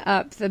bring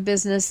up the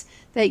business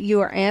that you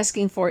are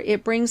asking for.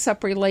 It brings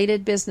up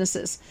related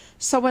businesses.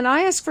 So when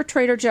I ask for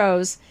Trader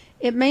Joe's,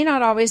 it may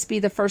not always be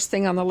the first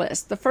thing on the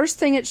list. The first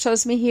thing it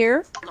shows me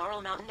here,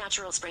 Laurel Mountain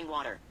Natural Spring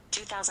Water,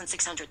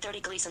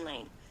 2630 Gleason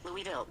Lane,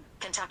 Louisville,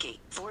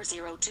 Kentucky,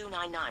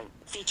 40299,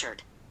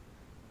 featured.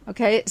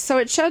 okay, so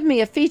it showed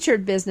me a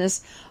featured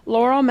business,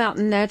 Laurel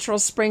Mountain Natural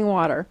Spring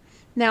Water.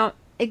 Now,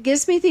 it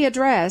gives me the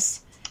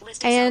address,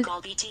 Listing and cell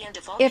call BT and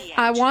default if PH.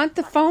 I want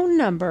the phone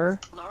number,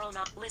 Laurel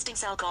Mountain listing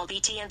cell call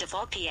BT and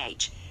default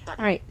PH. Button.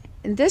 all right,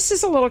 and this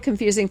is a little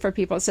confusing for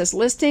people. It says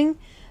listing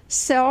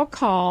cell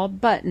call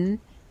button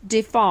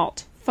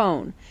default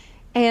phone.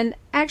 And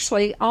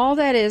actually, all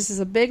that is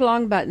a big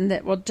long button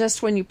that will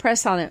just, when you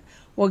press on it,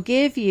 will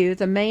give you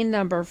the main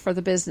number for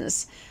the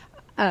business.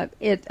 I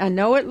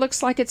know it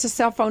looks like it's a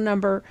cell phone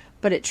number,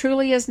 but it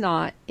truly is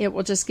not. It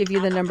will just give you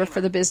the number for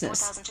the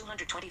business.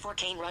 4224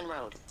 Kane Run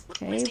Road.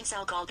 Okay. Listing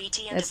cell call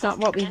BT and That's default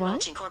not what we Ken want.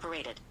 Welch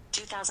Incorporated,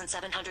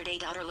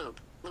 2708 Outer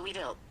Loop,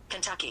 Louisville,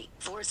 Kentucky,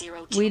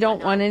 40219. We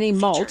don't want any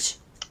featured. mulch.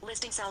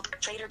 Listing cell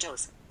Trader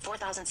Joe's,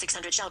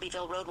 4600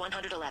 Shelbyville Road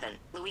 111,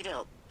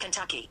 Louisville,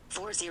 Kentucky,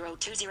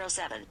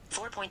 40207,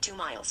 4.2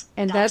 miles.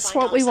 And that's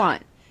what we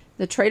want.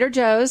 The Trader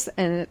Joe's,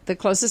 and the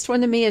closest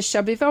one to me is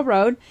Shelbyville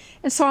Road,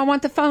 and so I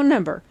want the phone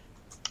number.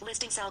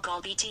 Listing cell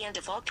call BT and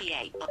default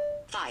PA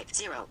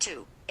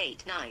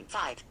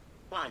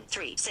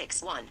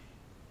 502-895-1361.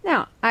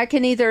 Now, I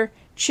can either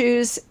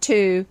choose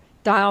to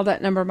dial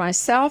that number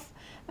myself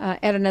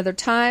at another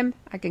time.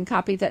 I can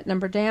copy that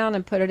number down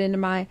and put it into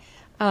my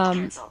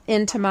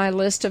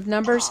list of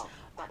numbers.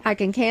 I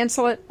can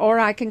cancel it, or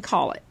I can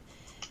call it.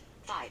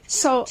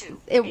 So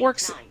it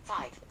works.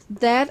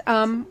 That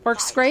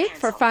works great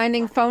for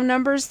finding phone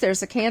numbers.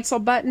 There's a cancel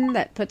button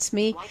that puts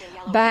me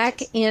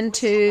back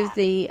into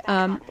the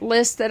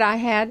list that I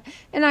had,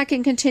 and I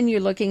can continue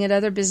looking at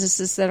other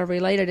businesses that are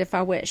related if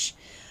I wish.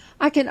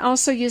 I can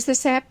also use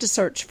this app to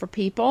search for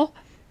people,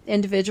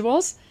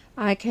 individuals.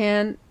 I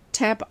can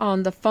tap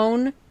on the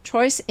phone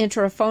choice,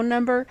 enter a phone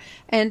number,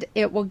 and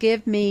it will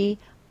give me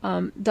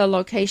the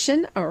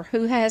location or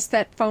who has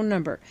that phone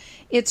number.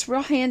 It's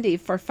real handy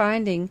for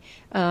finding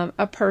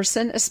a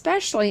person,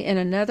 especially in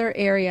another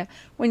area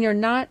when you're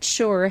not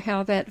sure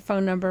how that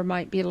phone number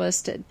might be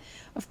listed.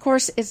 Of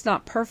course, it's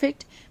not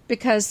perfect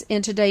because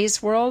in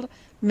today's world,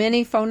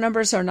 many phone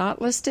numbers are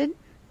not listed,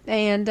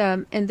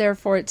 and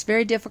therefore it's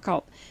very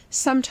difficult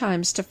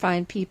sometimes to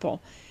find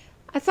people.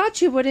 I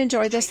thought you would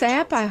enjoy this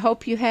app. I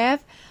hope you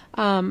have.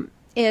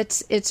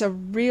 It's a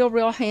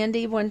real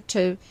handy one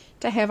to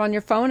have on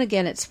your phone.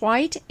 Again, it's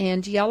white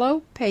and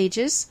yellow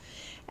pages,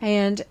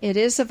 and it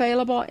is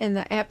available in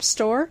the App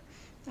Store.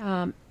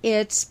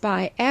 It's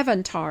by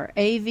Avantar,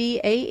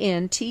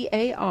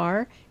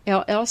 Avantar,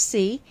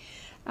 LLC.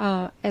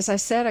 As I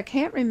said, I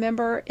can't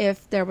remember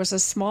if there was a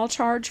small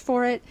charge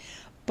for it,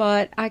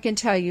 but I can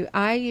tell you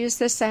I use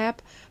this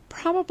app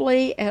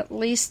probably at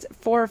least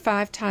 4 or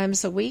 5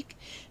 times a week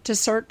to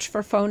search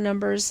for phone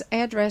numbers,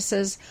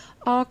 addresses,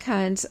 all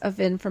kinds of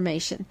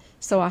information.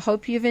 So I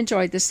hope you've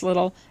enjoyed this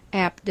little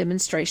app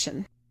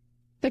demonstration.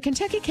 The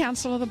Kentucky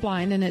Council of the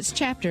Blind and its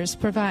chapters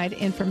provide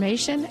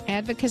information,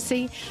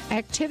 advocacy,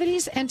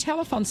 activities, and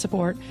telephone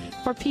support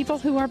for people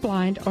who are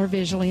blind or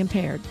visually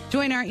impaired.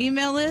 Join our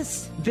email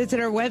list, visit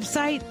our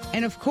website,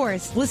 and of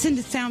course, listen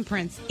to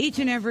Soundprints each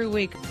and every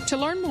week. To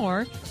learn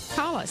more,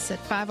 call us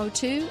at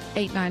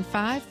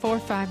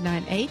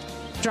 502-895-4598.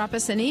 Drop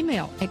us an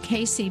email at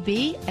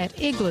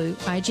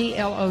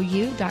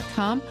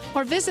kcb@igloo.com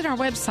or visit our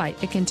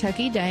website at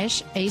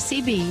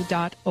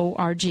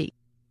kentucky-acb.org.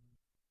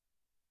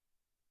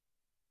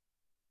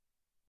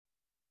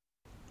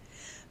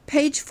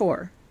 Page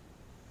 4.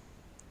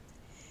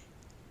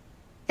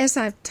 As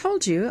I've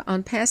told you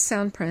on past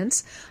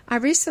Soundprints, I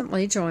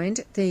recently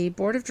joined the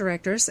Board of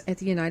Directors at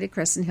the United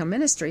Crescent Hill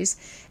Ministries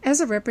as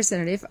a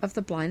representative of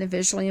the blind and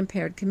visually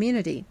impaired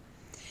community.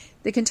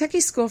 The Kentucky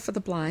School for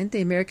the Blind,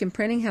 the American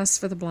Printing House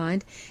for the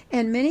Blind,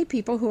 and many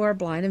people who are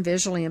blind and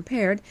visually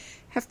impaired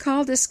have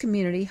called this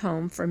community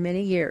home for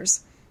many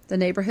years. The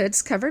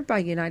neighborhoods covered by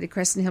United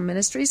Crescent Hill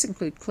Ministries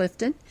include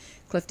Clifton,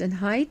 Clifton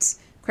Heights,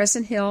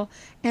 Crescent Hill,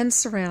 and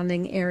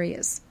surrounding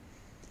areas.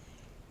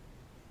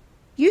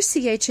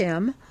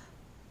 UCHM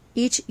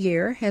each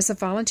year has a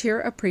volunteer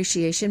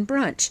appreciation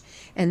brunch,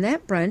 and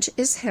that brunch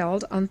is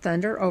held on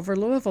Thunder over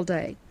Louisville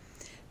Day.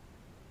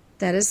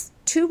 That is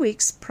 2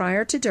 weeks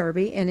prior to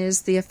Derby and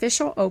is the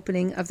official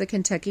opening of the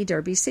Kentucky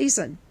Derby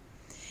season.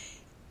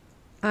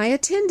 I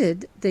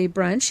attended the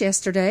brunch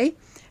yesterday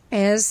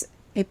as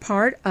a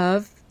part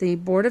of the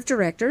Board of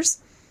Directors,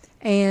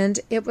 and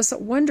it was a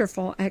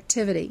wonderful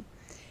activity.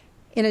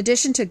 In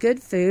addition to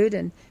good food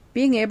and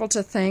being able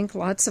to thank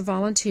lots of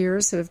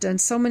volunteers who have done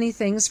so many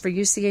things for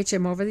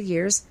UCHM over the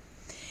years,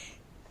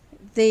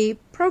 the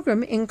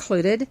program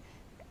included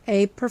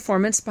a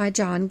performance by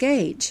John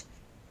Gage.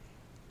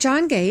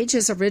 John Gage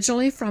is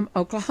originally from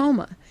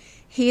Oklahoma.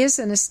 He is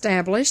an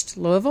established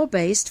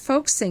Louisville-based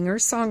folk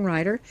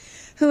singer-songwriter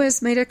who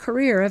has made a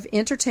career of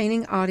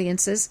entertaining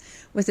audiences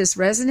with his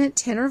resonant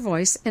tenor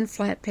voice and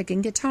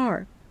flat-picking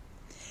guitar.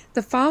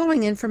 The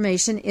following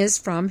information is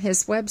from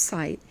his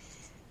website.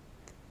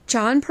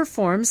 John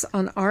performs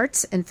on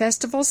arts and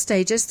festival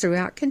stages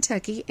throughout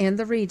Kentucky and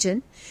the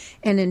region,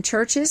 and in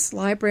churches,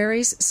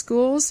 libraries,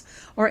 schools,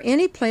 or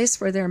any place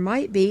where there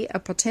might be a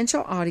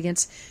potential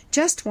audience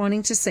just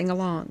wanting to sing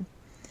along.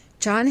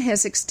 John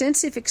has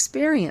extensive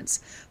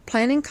experience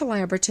planning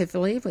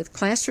collaboratively with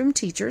classroom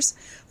teachers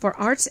for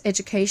arts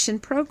education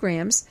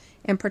programs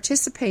and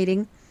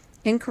participating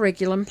in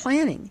curriculum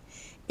planning.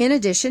 In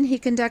addition, he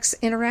conducts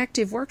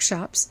interactive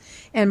workshops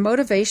and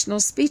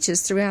motivational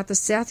speeches throughout the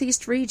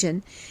Southeast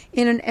region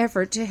in an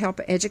effort to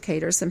help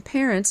educators and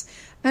parents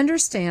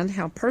understand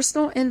how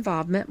personal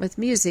involvement with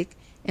music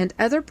and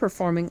other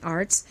performing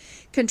arts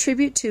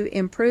contribute to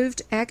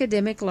improved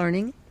academic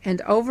learning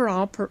and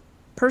overall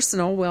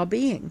personal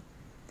well-being.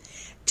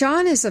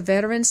 John is a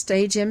veteran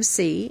stage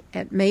MC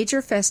at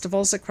major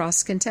festivals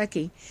across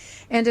Kentucky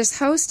and is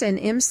host and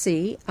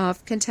MC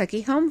of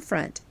Kentucky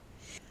Homefront.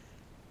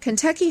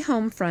 Kentucky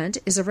Homefront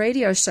is a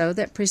radio show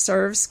that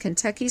preserves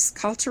Kentucky's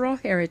cultural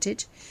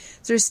heritage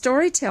through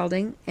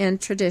storytelling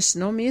and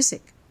traditional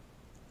music.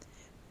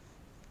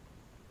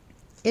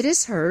 It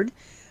is heard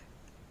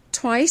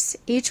twice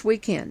each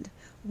weekend,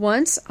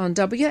 once on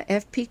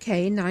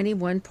WFPK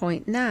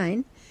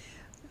 91.9,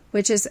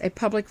 which is a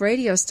public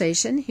radio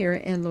station here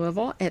in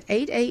Louisville at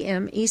 8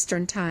 a.m.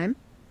 Eastern Time,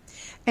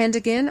 and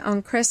again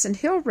on Crescent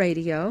Hill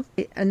Radio,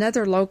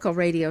 another local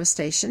radio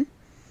station,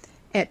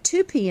 at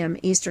 2 p.m.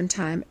 Eastern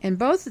Time, and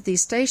both of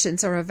these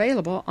stations are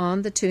available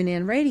on the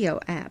TuneIn Radio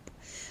app,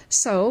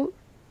 so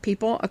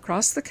people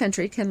across the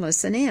country can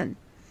listen in.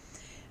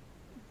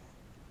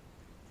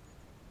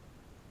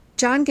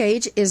 John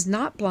Gage is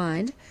not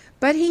blind,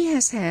 but he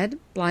has had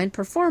blind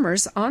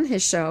performers on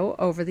his show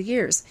over the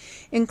years,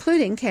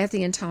 including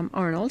Kathy and Tom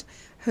Arnold,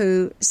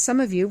 who some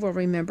of you will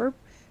remember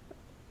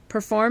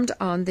performed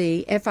on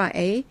the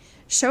FIA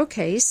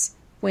showcase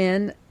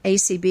when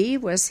ACB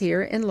was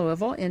here in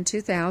Louisville in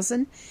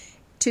 2000,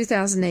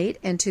 2008,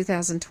 and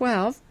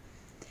 2012.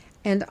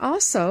 And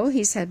also,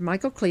 he's had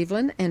Michael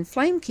Cleveland and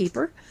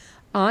Flamekeeper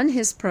on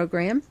his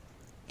program,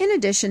 in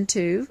addition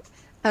to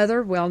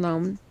other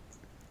well-known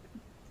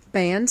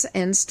bands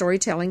and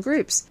storytelling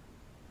groups.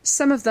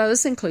 Some of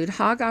those include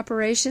Hog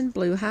Operation,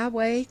 Blue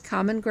Highway,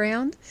 Common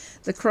Ground,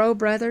 the Crow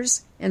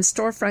Brothers, and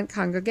Storefront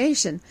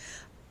Congregation.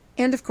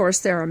 And, of course,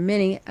 there are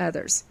many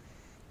others.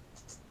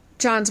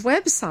 John's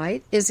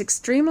website is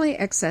extremely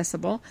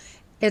accessible.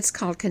 It's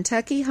called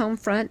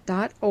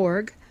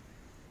KentuckyHomefront.org,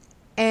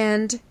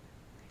 and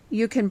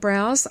you can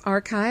browse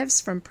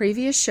archives from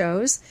previous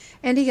shows,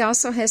 and he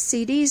also has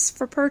CDs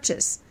for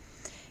purchase.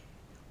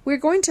 We're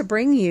going to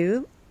bring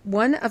you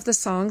one of the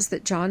songs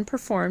that John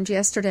performed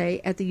yesterday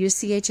at the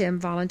UCHM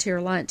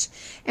Volunteer Lunch,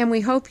 and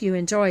we hope you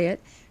enjoy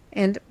it,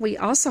 and we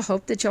also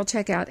hope that you'll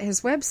check out his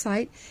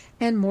website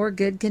and more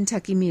good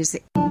Kentucky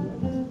music.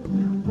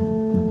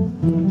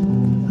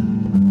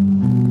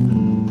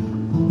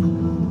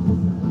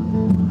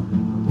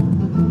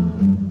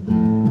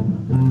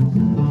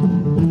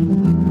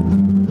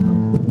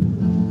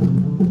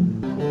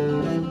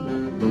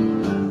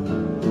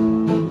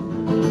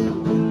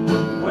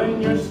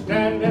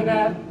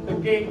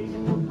 gate.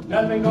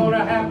 Nothing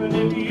gonna happen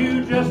if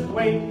you just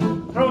wait.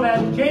 Throw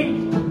that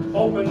gate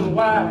open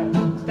wide.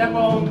 Step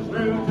on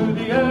through to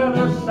the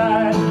other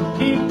side.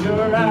 Keep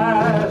your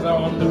eyes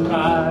on the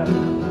prize.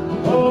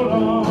 Hold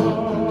on,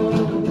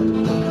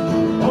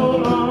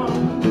 hold on,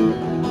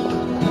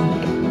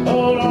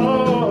 hold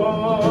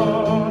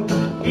on.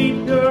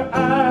 Keep your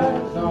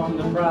eyes on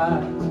the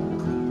prize.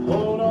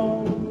 Hold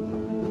on.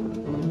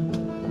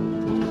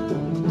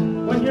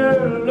 When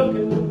you're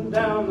looking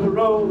down the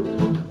road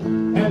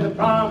and the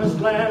promised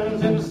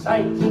land's in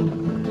sight,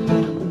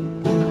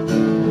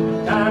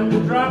 time to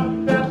drop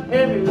that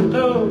heavy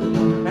load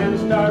and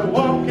start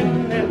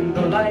walking in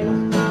the light.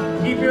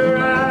 Keep your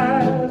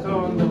eyes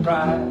on the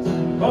prize.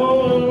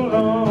 Hold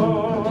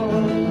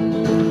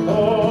on,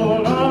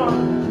 hold on,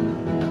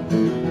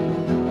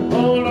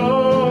 hold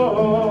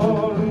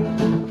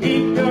on.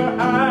 Keep your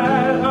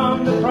eyes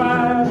on the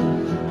prize.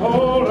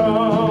 Hold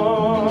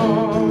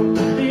on.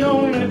 The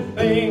only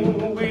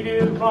thing we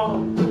did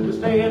wrong was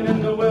staying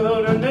in the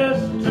wilderness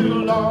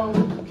too long.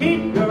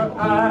 Keep your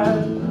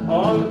eyes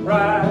on the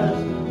prize.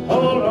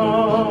 Hold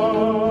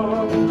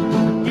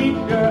on.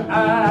 Keep your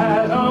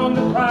eyes on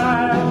the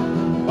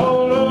prize.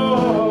 Hold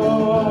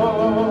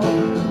on.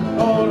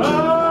 Hold on.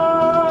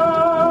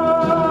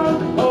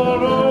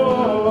 Hold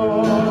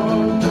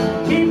on.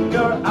 Keep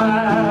your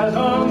eyes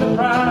on the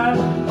prize.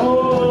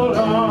 Hold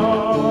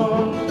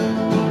on.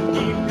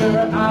 Keep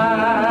your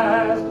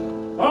eyes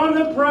on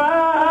the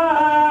prize.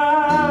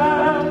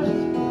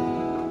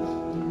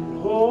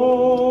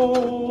 Hold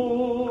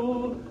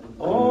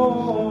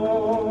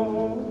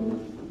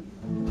on.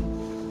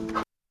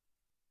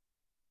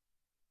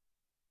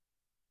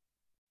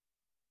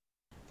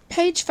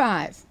 Page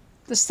 5,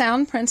 the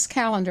Sound Prince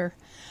calendar.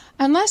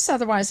 Unless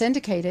otherwise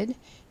indicated,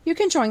 you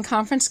can join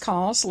conference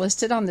calls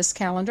listed on this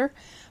calendar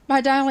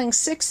by dialing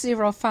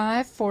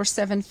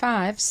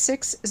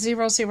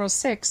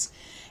 605-475-6006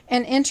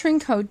 and entering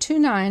code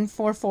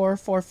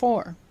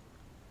 294444.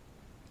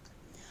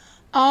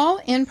 All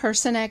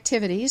in-person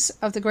activities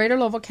of the Greater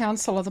Louisville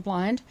Council of the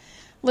Blind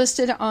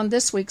listed on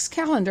this week's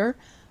calendar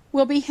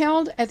will be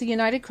held at the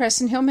United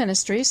Crescent Hill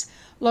Ministries,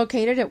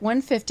 located at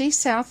 150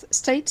 South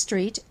State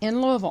Street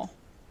in Louisville.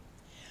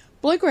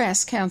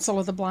 Bluegrass Council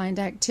of the Blind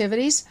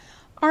activities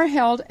are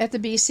held at the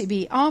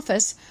BCB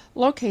office,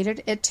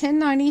 located at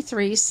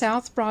 1093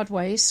 South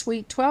Broadway,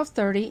 Suite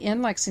 1230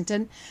 in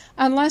Lexington,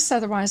 unless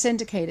otherwise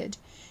indicated.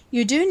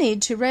 You do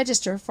need to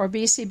register for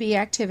BCB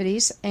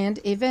activities and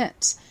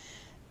events.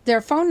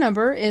 Their phone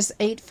number is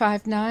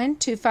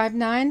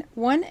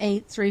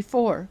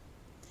 859-259-1834.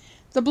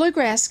 The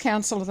Bluegrass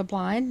Council of the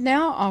Blind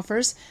now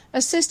offers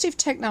assistive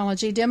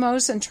technology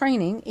demos and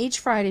training each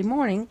Friday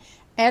morning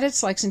at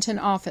its Lexington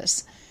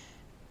office.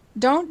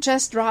 Don't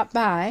just drop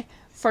by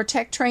for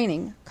tech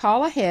training.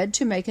 Call ahead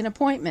to make an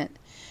appointment.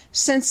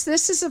 Since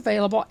this is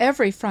available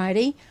every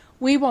Friday,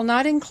 we will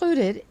not include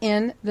it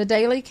in the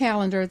daily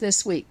calendar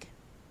this week.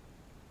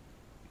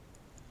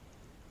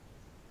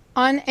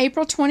 On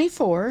April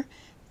 24,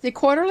 the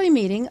quarterly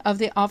meeting of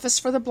the Office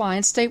for the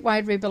Blind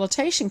Statewide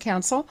Rehabilitation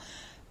Council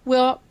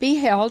will be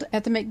held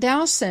at the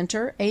McDowell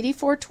Center,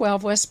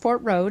 8412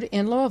 Westport Road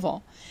in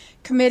Louisville.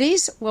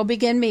 Committees will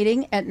begin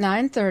meeting at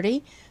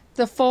 9:30.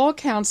 The full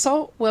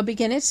council will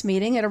begin its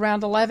meeting at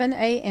around 11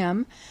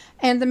 a.m.,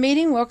 and the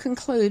meeting will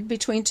conclude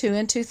between 2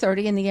 and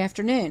 2:30 in the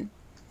afternoon.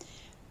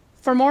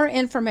 For more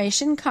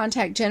information,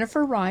 contact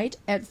Jennifer Wright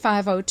at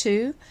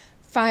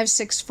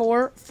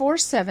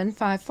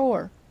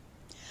 502-564-4754.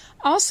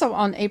 Also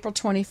on April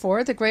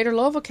 24, the Greater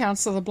Louisville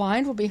Council of the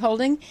Blind will be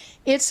holding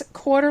its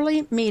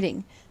quarterly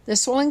meeting.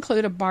 This will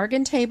include a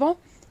bargain table,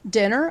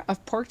 dinner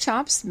of pork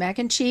chops, mac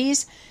and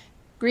cheese,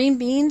 green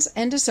beans,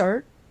 and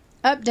dessert,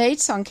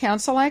 updates on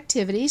council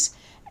activities,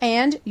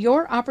 and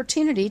your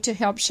opportunity to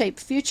help shape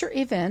future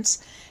events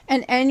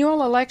and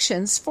annual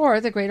elections for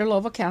the Greater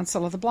Louisville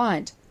Council of the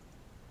Blind.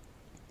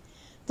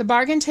 The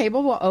bargain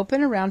table will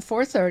open around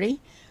 4:30.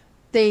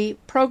 The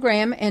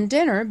program and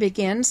dinner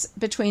begins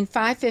between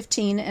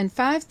 5:15 and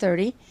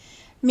 5:30.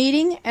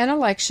 Meeting and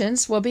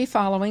elections will be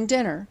following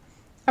dinner.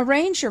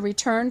 Arrange your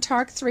return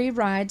TARC 3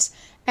 rides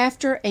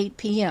after 8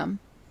 p.m.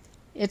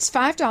 It's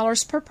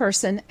 $5 per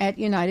person at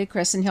United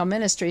Crescent Hill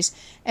Ministries,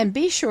 and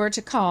be sure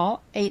to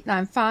call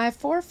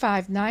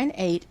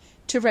 895-4598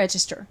 to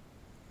register.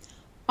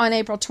 On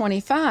April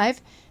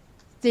 25,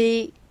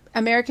 the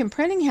American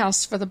Printing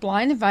House for the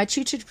Blind invites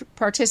you to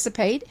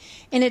participate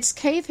in its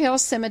Cave Hill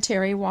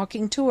Cemetery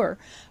walking tour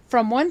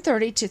from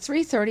 1:30 to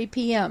 3:30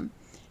 p.m.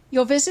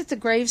 You'll visit the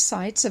grave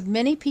sites of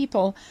many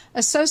people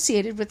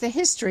associated with the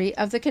history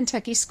of the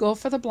Kentucky School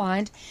for the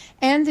Blind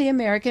and the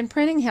American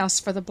Printing House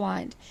for the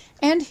Blind,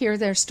 and hear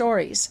their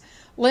stories.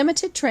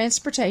 Limited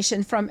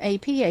transportation from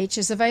APH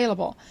is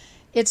available.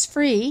 It's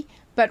free,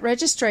 but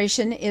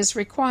registration is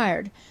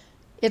required.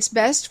 It's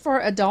best for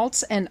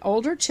adults and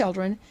older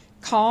children.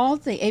 Call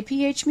the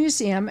APH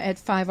Museum at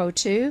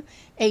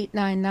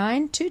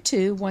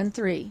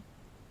 502-899-2213.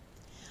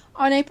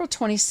 On April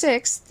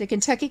 26th, the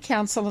Kentucky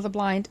Council of the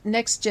Blind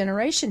Next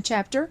Generation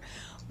chapter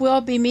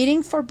We'll be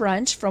meeting for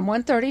brunch from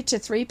 1:30 to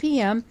 3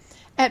 p.m.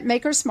 at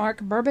Maker's Mark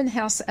Bourbon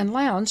House and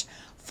Lounge,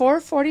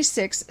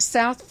 446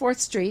 South 4th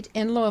Street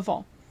in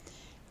Louisville.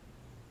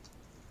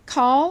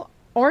 Call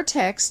or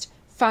text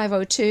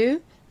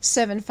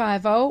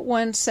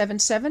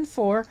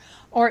 502-750-1774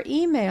 or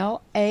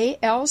email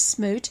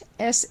alsmoot,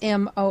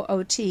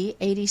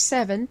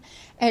 SMOOT87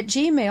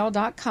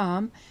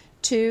 @gmail.com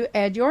to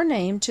add your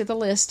name to the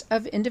list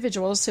of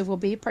individuals who will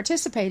be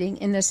participating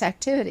in this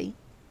activity.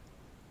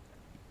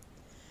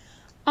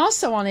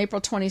 Also on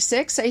April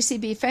 26,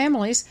 ACB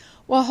Families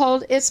will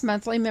hold its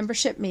monthly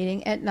membership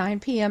meeting at 9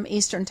 p.m.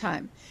 Eastern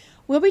Time.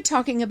 We'll be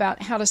talking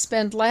about how to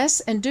spend less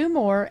and do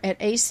more at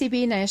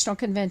ACB National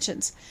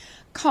Conventions.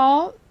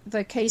 Call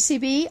the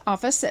KCB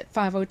office at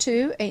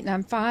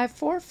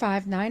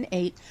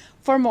 502-895-4598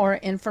 for more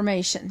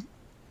information.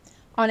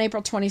 On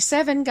April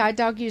 27, Guide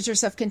Dog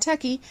Users of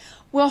Kentucky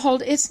will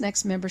hold its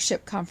next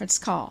membership conference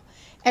call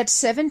at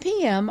 7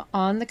 p.m.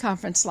 on the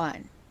conference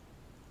line.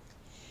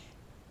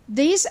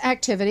 These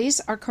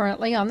activities are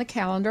currently on the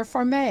calendar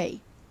for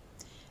May.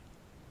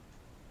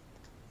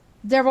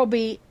 There will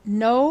be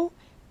no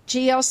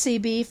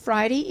GLCB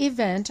Friday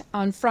event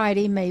on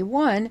Friday, May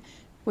 1,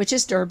 which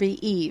is Derby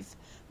Eve.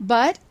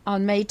 But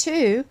on May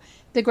 2,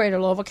 the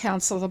Greater Louisville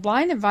Council of the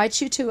Blind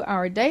invites you to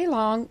our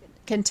day-long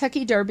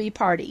Kentucky Derby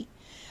party.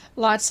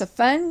 Lots of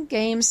fun,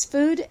 games,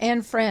 food,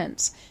 and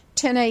friends.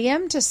 10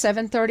 a.m. to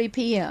 7:30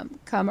 p.m.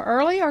 Come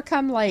early or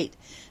come late.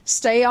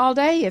 Stay all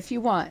day if you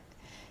want.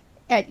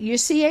 At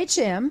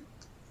UCHM,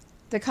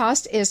 the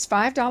cost is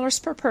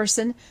 $5 per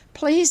person.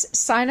 Please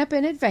sign up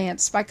in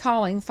advance by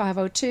calling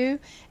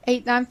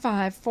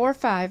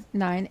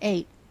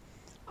 502-895-4598.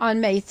 On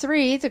May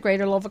 3, the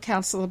Greater Louisville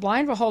Council of the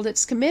Blind will hold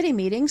its committee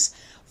meetings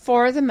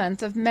for the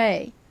month of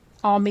May.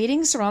 All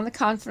meetings are on the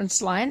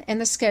conference line,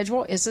 and the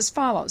schedule is as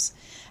follows.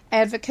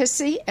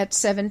 Advocacy at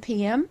 7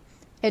 p.m.,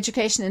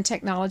 Education and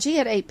Technology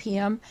at 8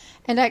 p.m.,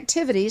 and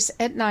Activities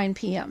at 9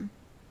 p.m.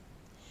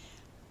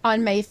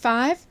 On May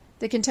 5,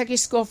 the Kentucky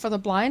School for the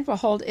Blind will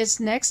hold its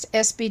next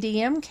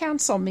SBDM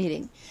Council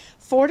meeting,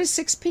 4 to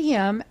 6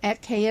 p.m.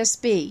 at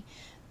KSB.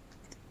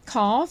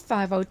 Call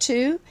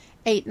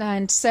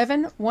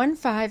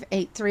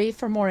 502-897-1583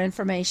 for more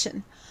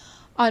information.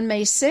 On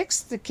May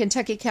 6th, the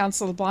Kentucky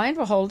Council of the Blind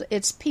will hold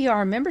its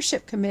PR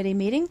Membership Committee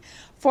meeting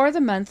for the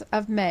month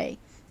of May,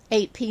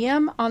 8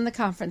 p.m. on the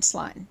conference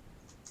line.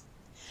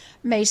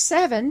 May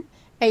 7,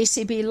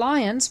 ACB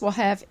Lions will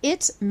have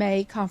its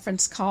May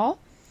conference call.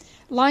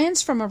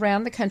 Lions from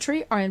around the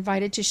country are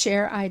invited to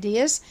share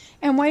ideas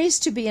and ways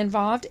to be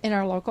involved in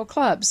our local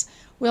clubs.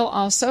 We'll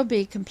also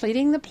be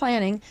completing the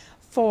planning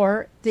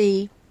for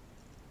the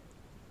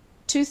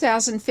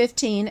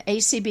 2015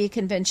 ACB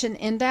Convention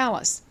in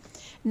Dallas.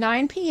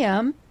 9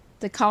 p.m.,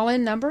 the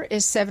call-in number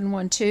is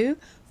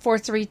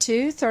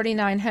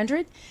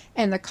 712-432-3900,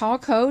 and the call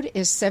code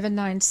is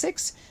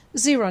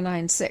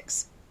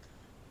 796096.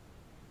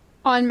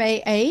 On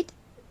May 8,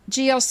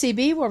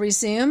 GLCB will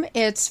resume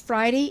its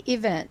Friday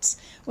events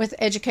with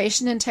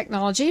Education and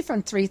Technology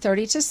from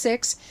 3:30 to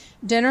 6,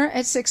 dinner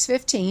at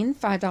 6:15,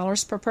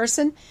 $5 per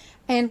person,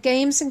 and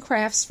Games and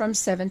Crafts from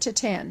 7 to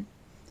 10.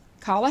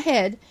 Call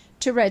ahead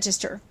to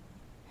register.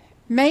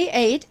 May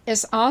 8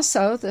 is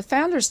also the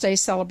Founders Day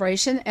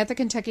celebration at the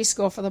Kentucky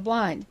School for the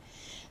Blind.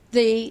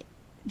 The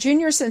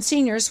juniors and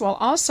seniors will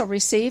also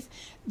receive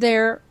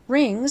their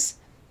rings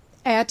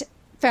at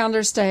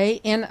Founders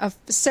Day in a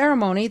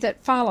ceremony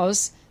that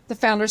follows the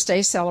Founders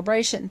Day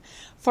celebration.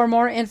 For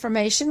more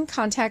information,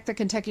 contact the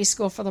Kentucky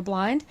School for the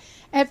Blind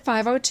at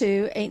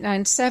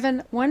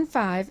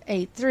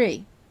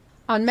 502-897-1583.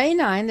 On May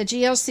 9, the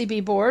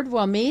GLCB board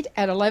will meet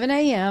at 11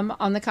 a.m.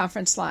 on the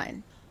conference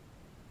line.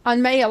 On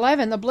May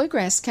 11, the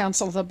Bluegrass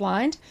Council of the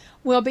Blind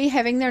will be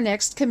having their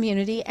next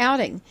community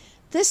outing.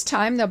 This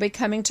time they'll be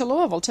coming to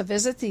Louisville to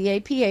visit the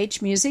APH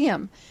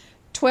Museum,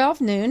 12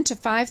 noon to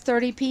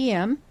 5:30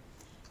 p.m.,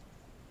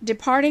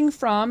 departing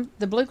from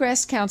the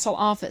Bluegrass Council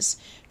office.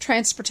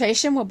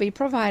 Transportation will be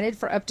provided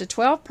for up to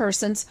 12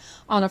 persons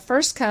on a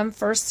first-come,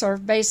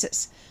 first-served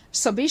basis.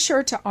 So be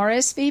sure to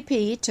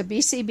RSVP to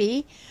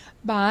BCB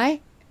by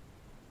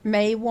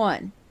May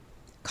 1.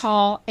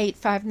 Call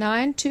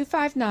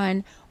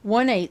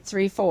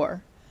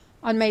 859-259-1834.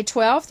 On May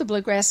 12th, the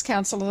Bluegrass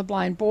Council of the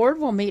Blind Board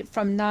will meet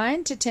from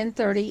 9 to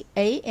 10:30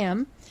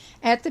 a.m.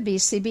 at the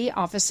BCB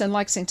office in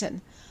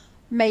Lexington.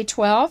 May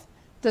 12th,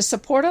 the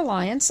Support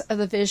Alliance of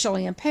the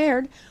Visually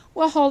Impaired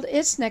will hold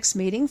its next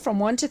meeting from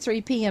 1 to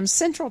 3 p.m.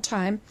 Central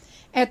Time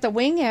at the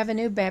Wing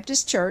Avenue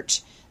Baptist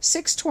Church,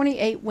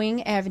 628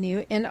 Wing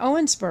Avenue in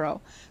Owensboro.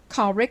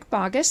 Call Rick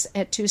Bogus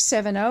at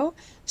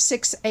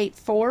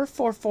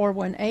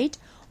 270-684-4418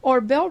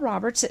 or Bill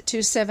Roberts at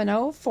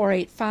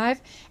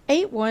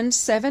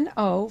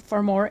 270-485-8170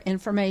 for more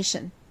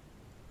information.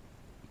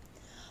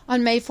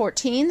 On May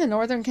 14, the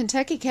Northern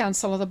Kentucky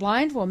Council of the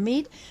Blind will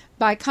meet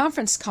by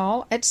conference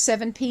call at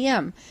 7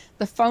 p.m.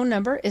 The phone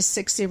number is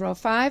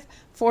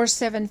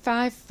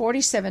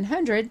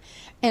 605-475-4700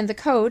 and the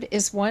code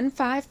is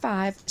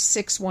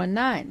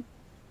 155619.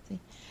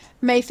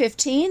 May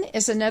 15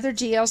 is another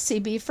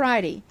GLCB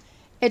Friday.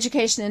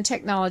 Education and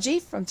Technology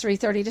from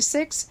 3:30 to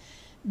 6.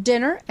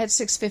 Dinner at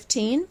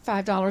 6:15,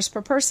 $5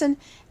 per person,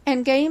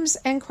 and Games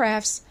and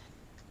Crafts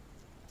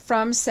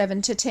from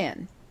 7 to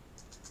 10.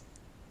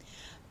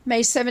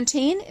 May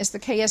 17 is the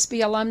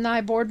KSB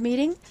Alumni Board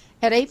meeting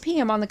at 8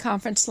 p.m. on the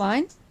conference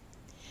line.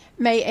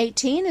 May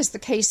 18 is the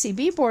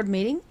KCB Board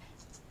meeting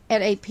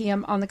at 8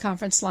 p.m. on the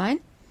conference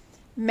line.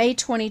 May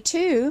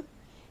 22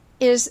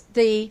 is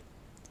the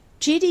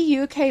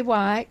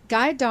GDUKY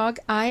Guide Dog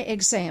Eye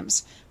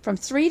Exams from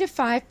 3 to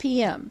 5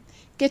 p.m.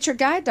 Get your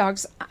guide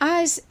dog's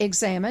eyes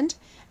examined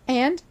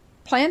and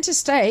plan to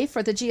stay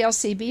for the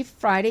GLCB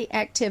Friday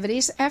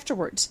activities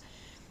afterwards.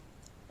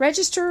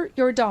 Register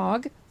your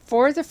dog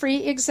for the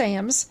free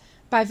exams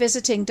by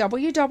visiting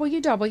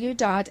www.acv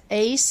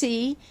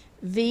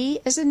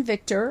as in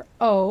Victor,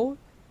 o.org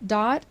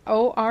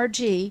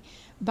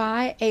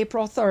by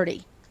April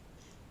 30.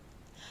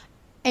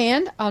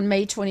 And on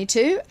May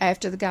 22,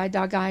 after the Guide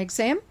Dog Eye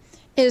exam,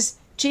 is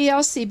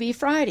GLCB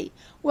Friday.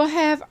 We'll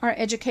have our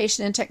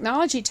education and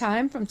technology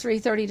time from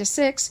 3:30 to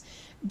 6,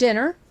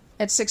 dinner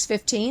at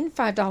 6:15,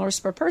 $5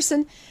 per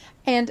person,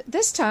 and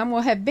this time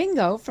we'll have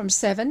bingo from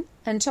 7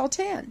 until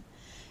 10.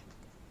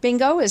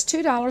 Bingo is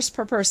 $2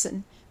 per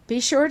person. Be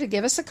sure to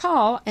give us a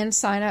call and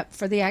sign up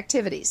for the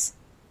activities.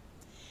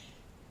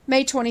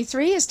 May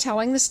 23 is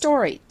Telling the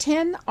Story,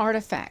 10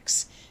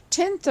 Artifacts,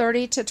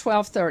 10:30 to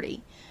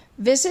 12:30.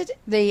 Visit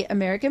the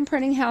American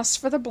Printing House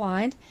for the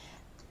Blind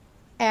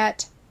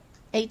at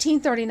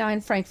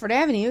 1839 Frankfort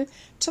Avenue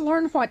to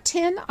learn what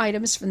 10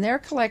 items from their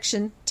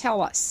collection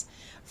tell us.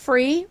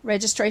 Free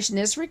registration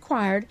is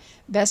required,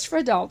 best for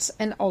adults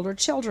and older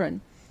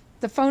children.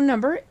 The phone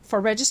number for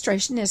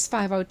registration is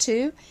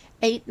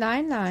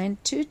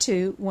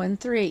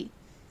 502-899-2213.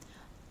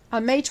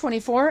 On May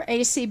 24,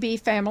 ACB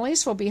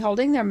families will be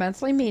holding their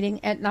monthly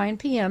meeting at 9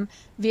 p.m.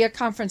 via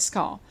conference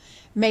call.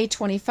 May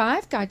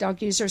 25, Guide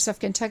Dog Users of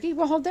Kentucky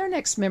will hold their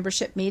next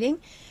membership meeting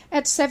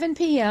at 7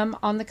 p.m.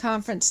 on the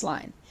conference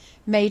line.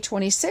 May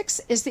 26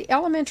 is the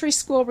elementary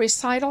school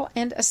recital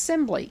and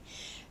assembly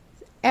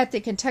at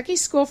the Kentucky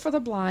School for the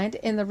Blind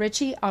in the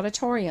Ritchie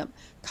Auditorium.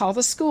 Call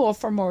the school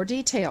for more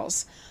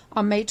details.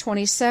 On May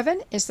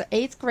 27 is the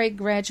 8th grade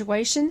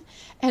graduation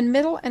and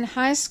middle and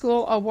high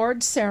school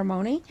award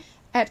ceremony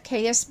at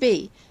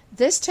KSB.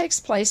 This takes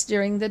place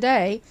during the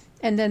day,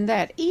 and then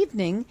that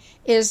evening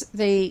is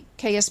the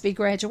KSB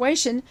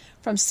graduation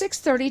from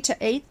 6:30 to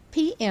 8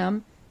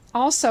 p.m.,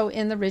 also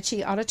in the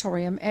Ritchie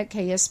Auditorium at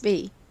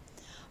KSB.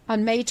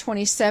 On May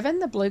 27,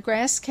 the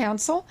Bluegrass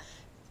Council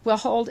will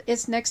hold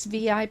its next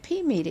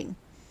VIP meeting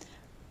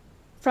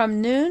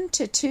from noon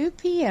to 2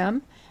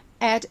 p.m.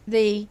 at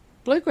the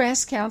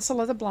Bluegrass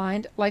Council of the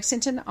Blind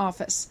Lexington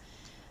office.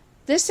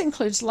 This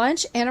includes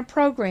lunch and a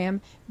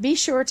program. Be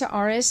sure to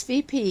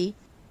RSVP.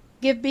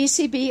 Give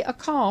BCB a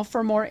call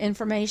for more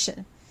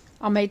information.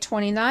 On May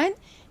 29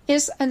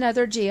 is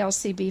another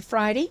GLCB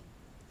Friday.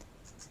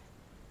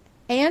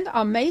 And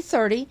on May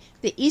 30,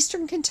 the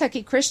Eastern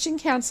Kentucky Christian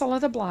Council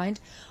of the Blind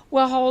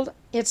will hold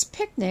its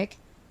picnic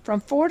from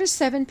 4 to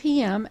 7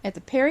 p.m. at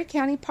the Perry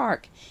County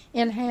Park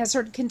in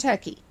Hazard,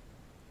 Kentucky.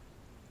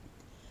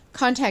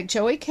 Contact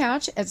Joey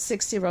Couch at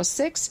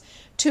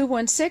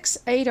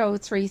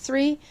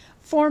 606-216-8033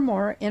 for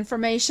more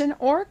information,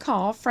 or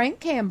call Frank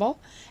Campbell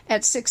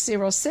at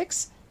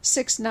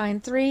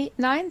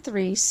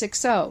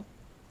 606-693-9360.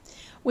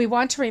 We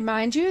want to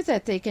remind you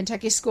that the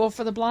Kentucky School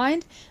for the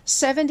Blind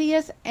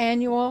 70th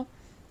Annual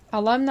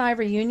Alumni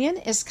Reunion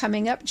is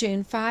coming up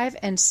June 5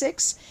 and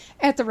 6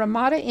 at the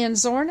Ramada Inn,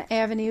 Zorn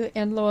Avenue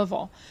in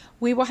Louisville.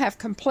 We will have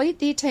complete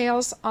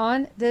details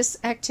on this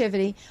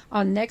activity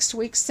on next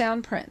week's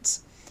Sound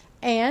Prints.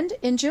 And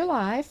in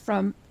July,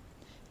 from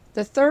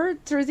the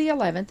 3rd through the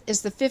 11th,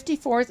 is the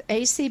 54th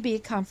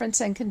ACB Conference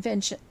and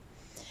Convention.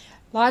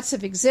 Lots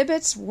of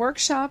exhibits,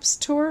 workshops,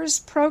 tours,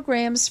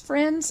 programs,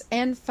 friends,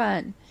 and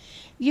fun.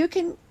 You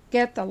can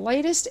get the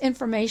latest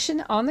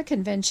information on the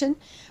convention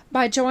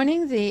by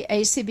joining the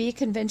ACB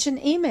Convention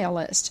email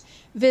list.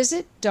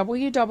 Visit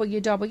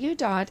www.acb.org,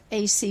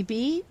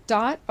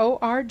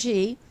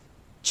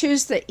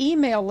 choose the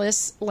email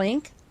list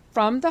link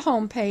from the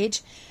home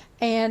page,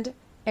 and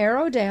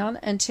arrow down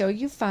until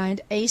you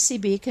find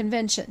ACB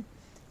Convention.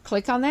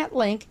 Click on that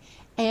link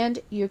and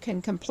you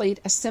can complete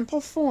a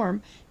simple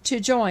form to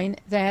join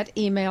that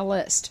email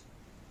list.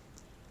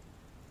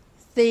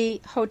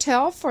 The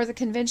hotel for the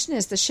convention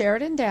is the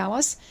Sheraton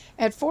Dallas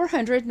at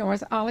 400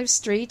 North Olive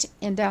Street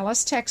in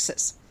Dallas,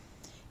 Texas.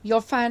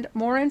 You'll find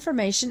more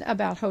information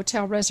about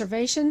hotel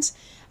reservations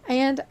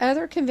and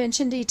other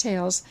convention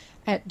details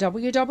at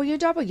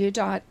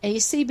www.acb.org.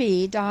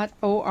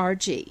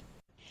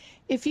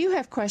 If you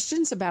have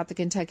questions about the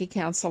Kentucky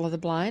Council of the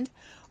Blind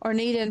or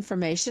need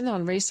information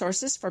on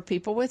resources for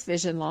people with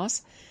vision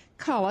loss,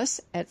 call us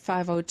at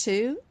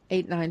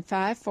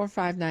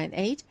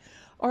 502-895-4598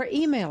 or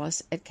email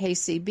us at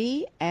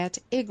kcb@igloo.com.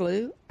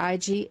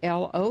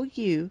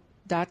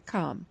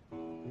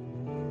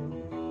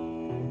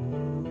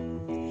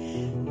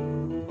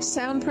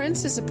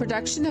 Soundprints is a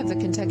production of the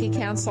Kentucky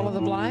Council of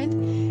the Blind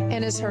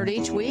and is heard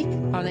each week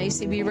on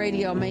ACB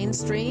Radio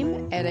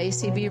Mainstream at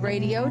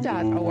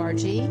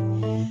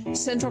acbradio.org,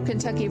 Central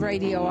Kentucky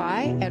Radio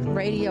I at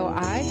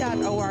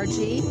radioi.org,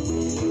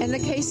 and the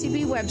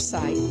KCB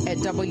website at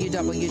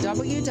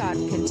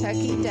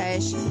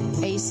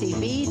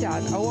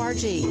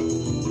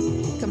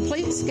www.kentucky-acb.org.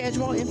 Complete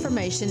schedule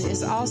information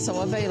is also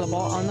available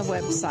on the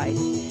website.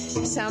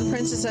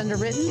 Soundprints is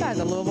underwritten by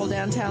the Louisville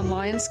Downtown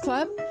Lions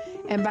Club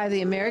and by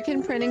the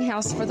American Printing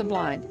House for the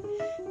Blind.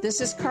 This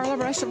is Carla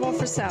Ruschival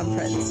for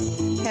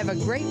Soundprints. Have a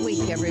great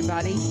week,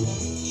 everybody.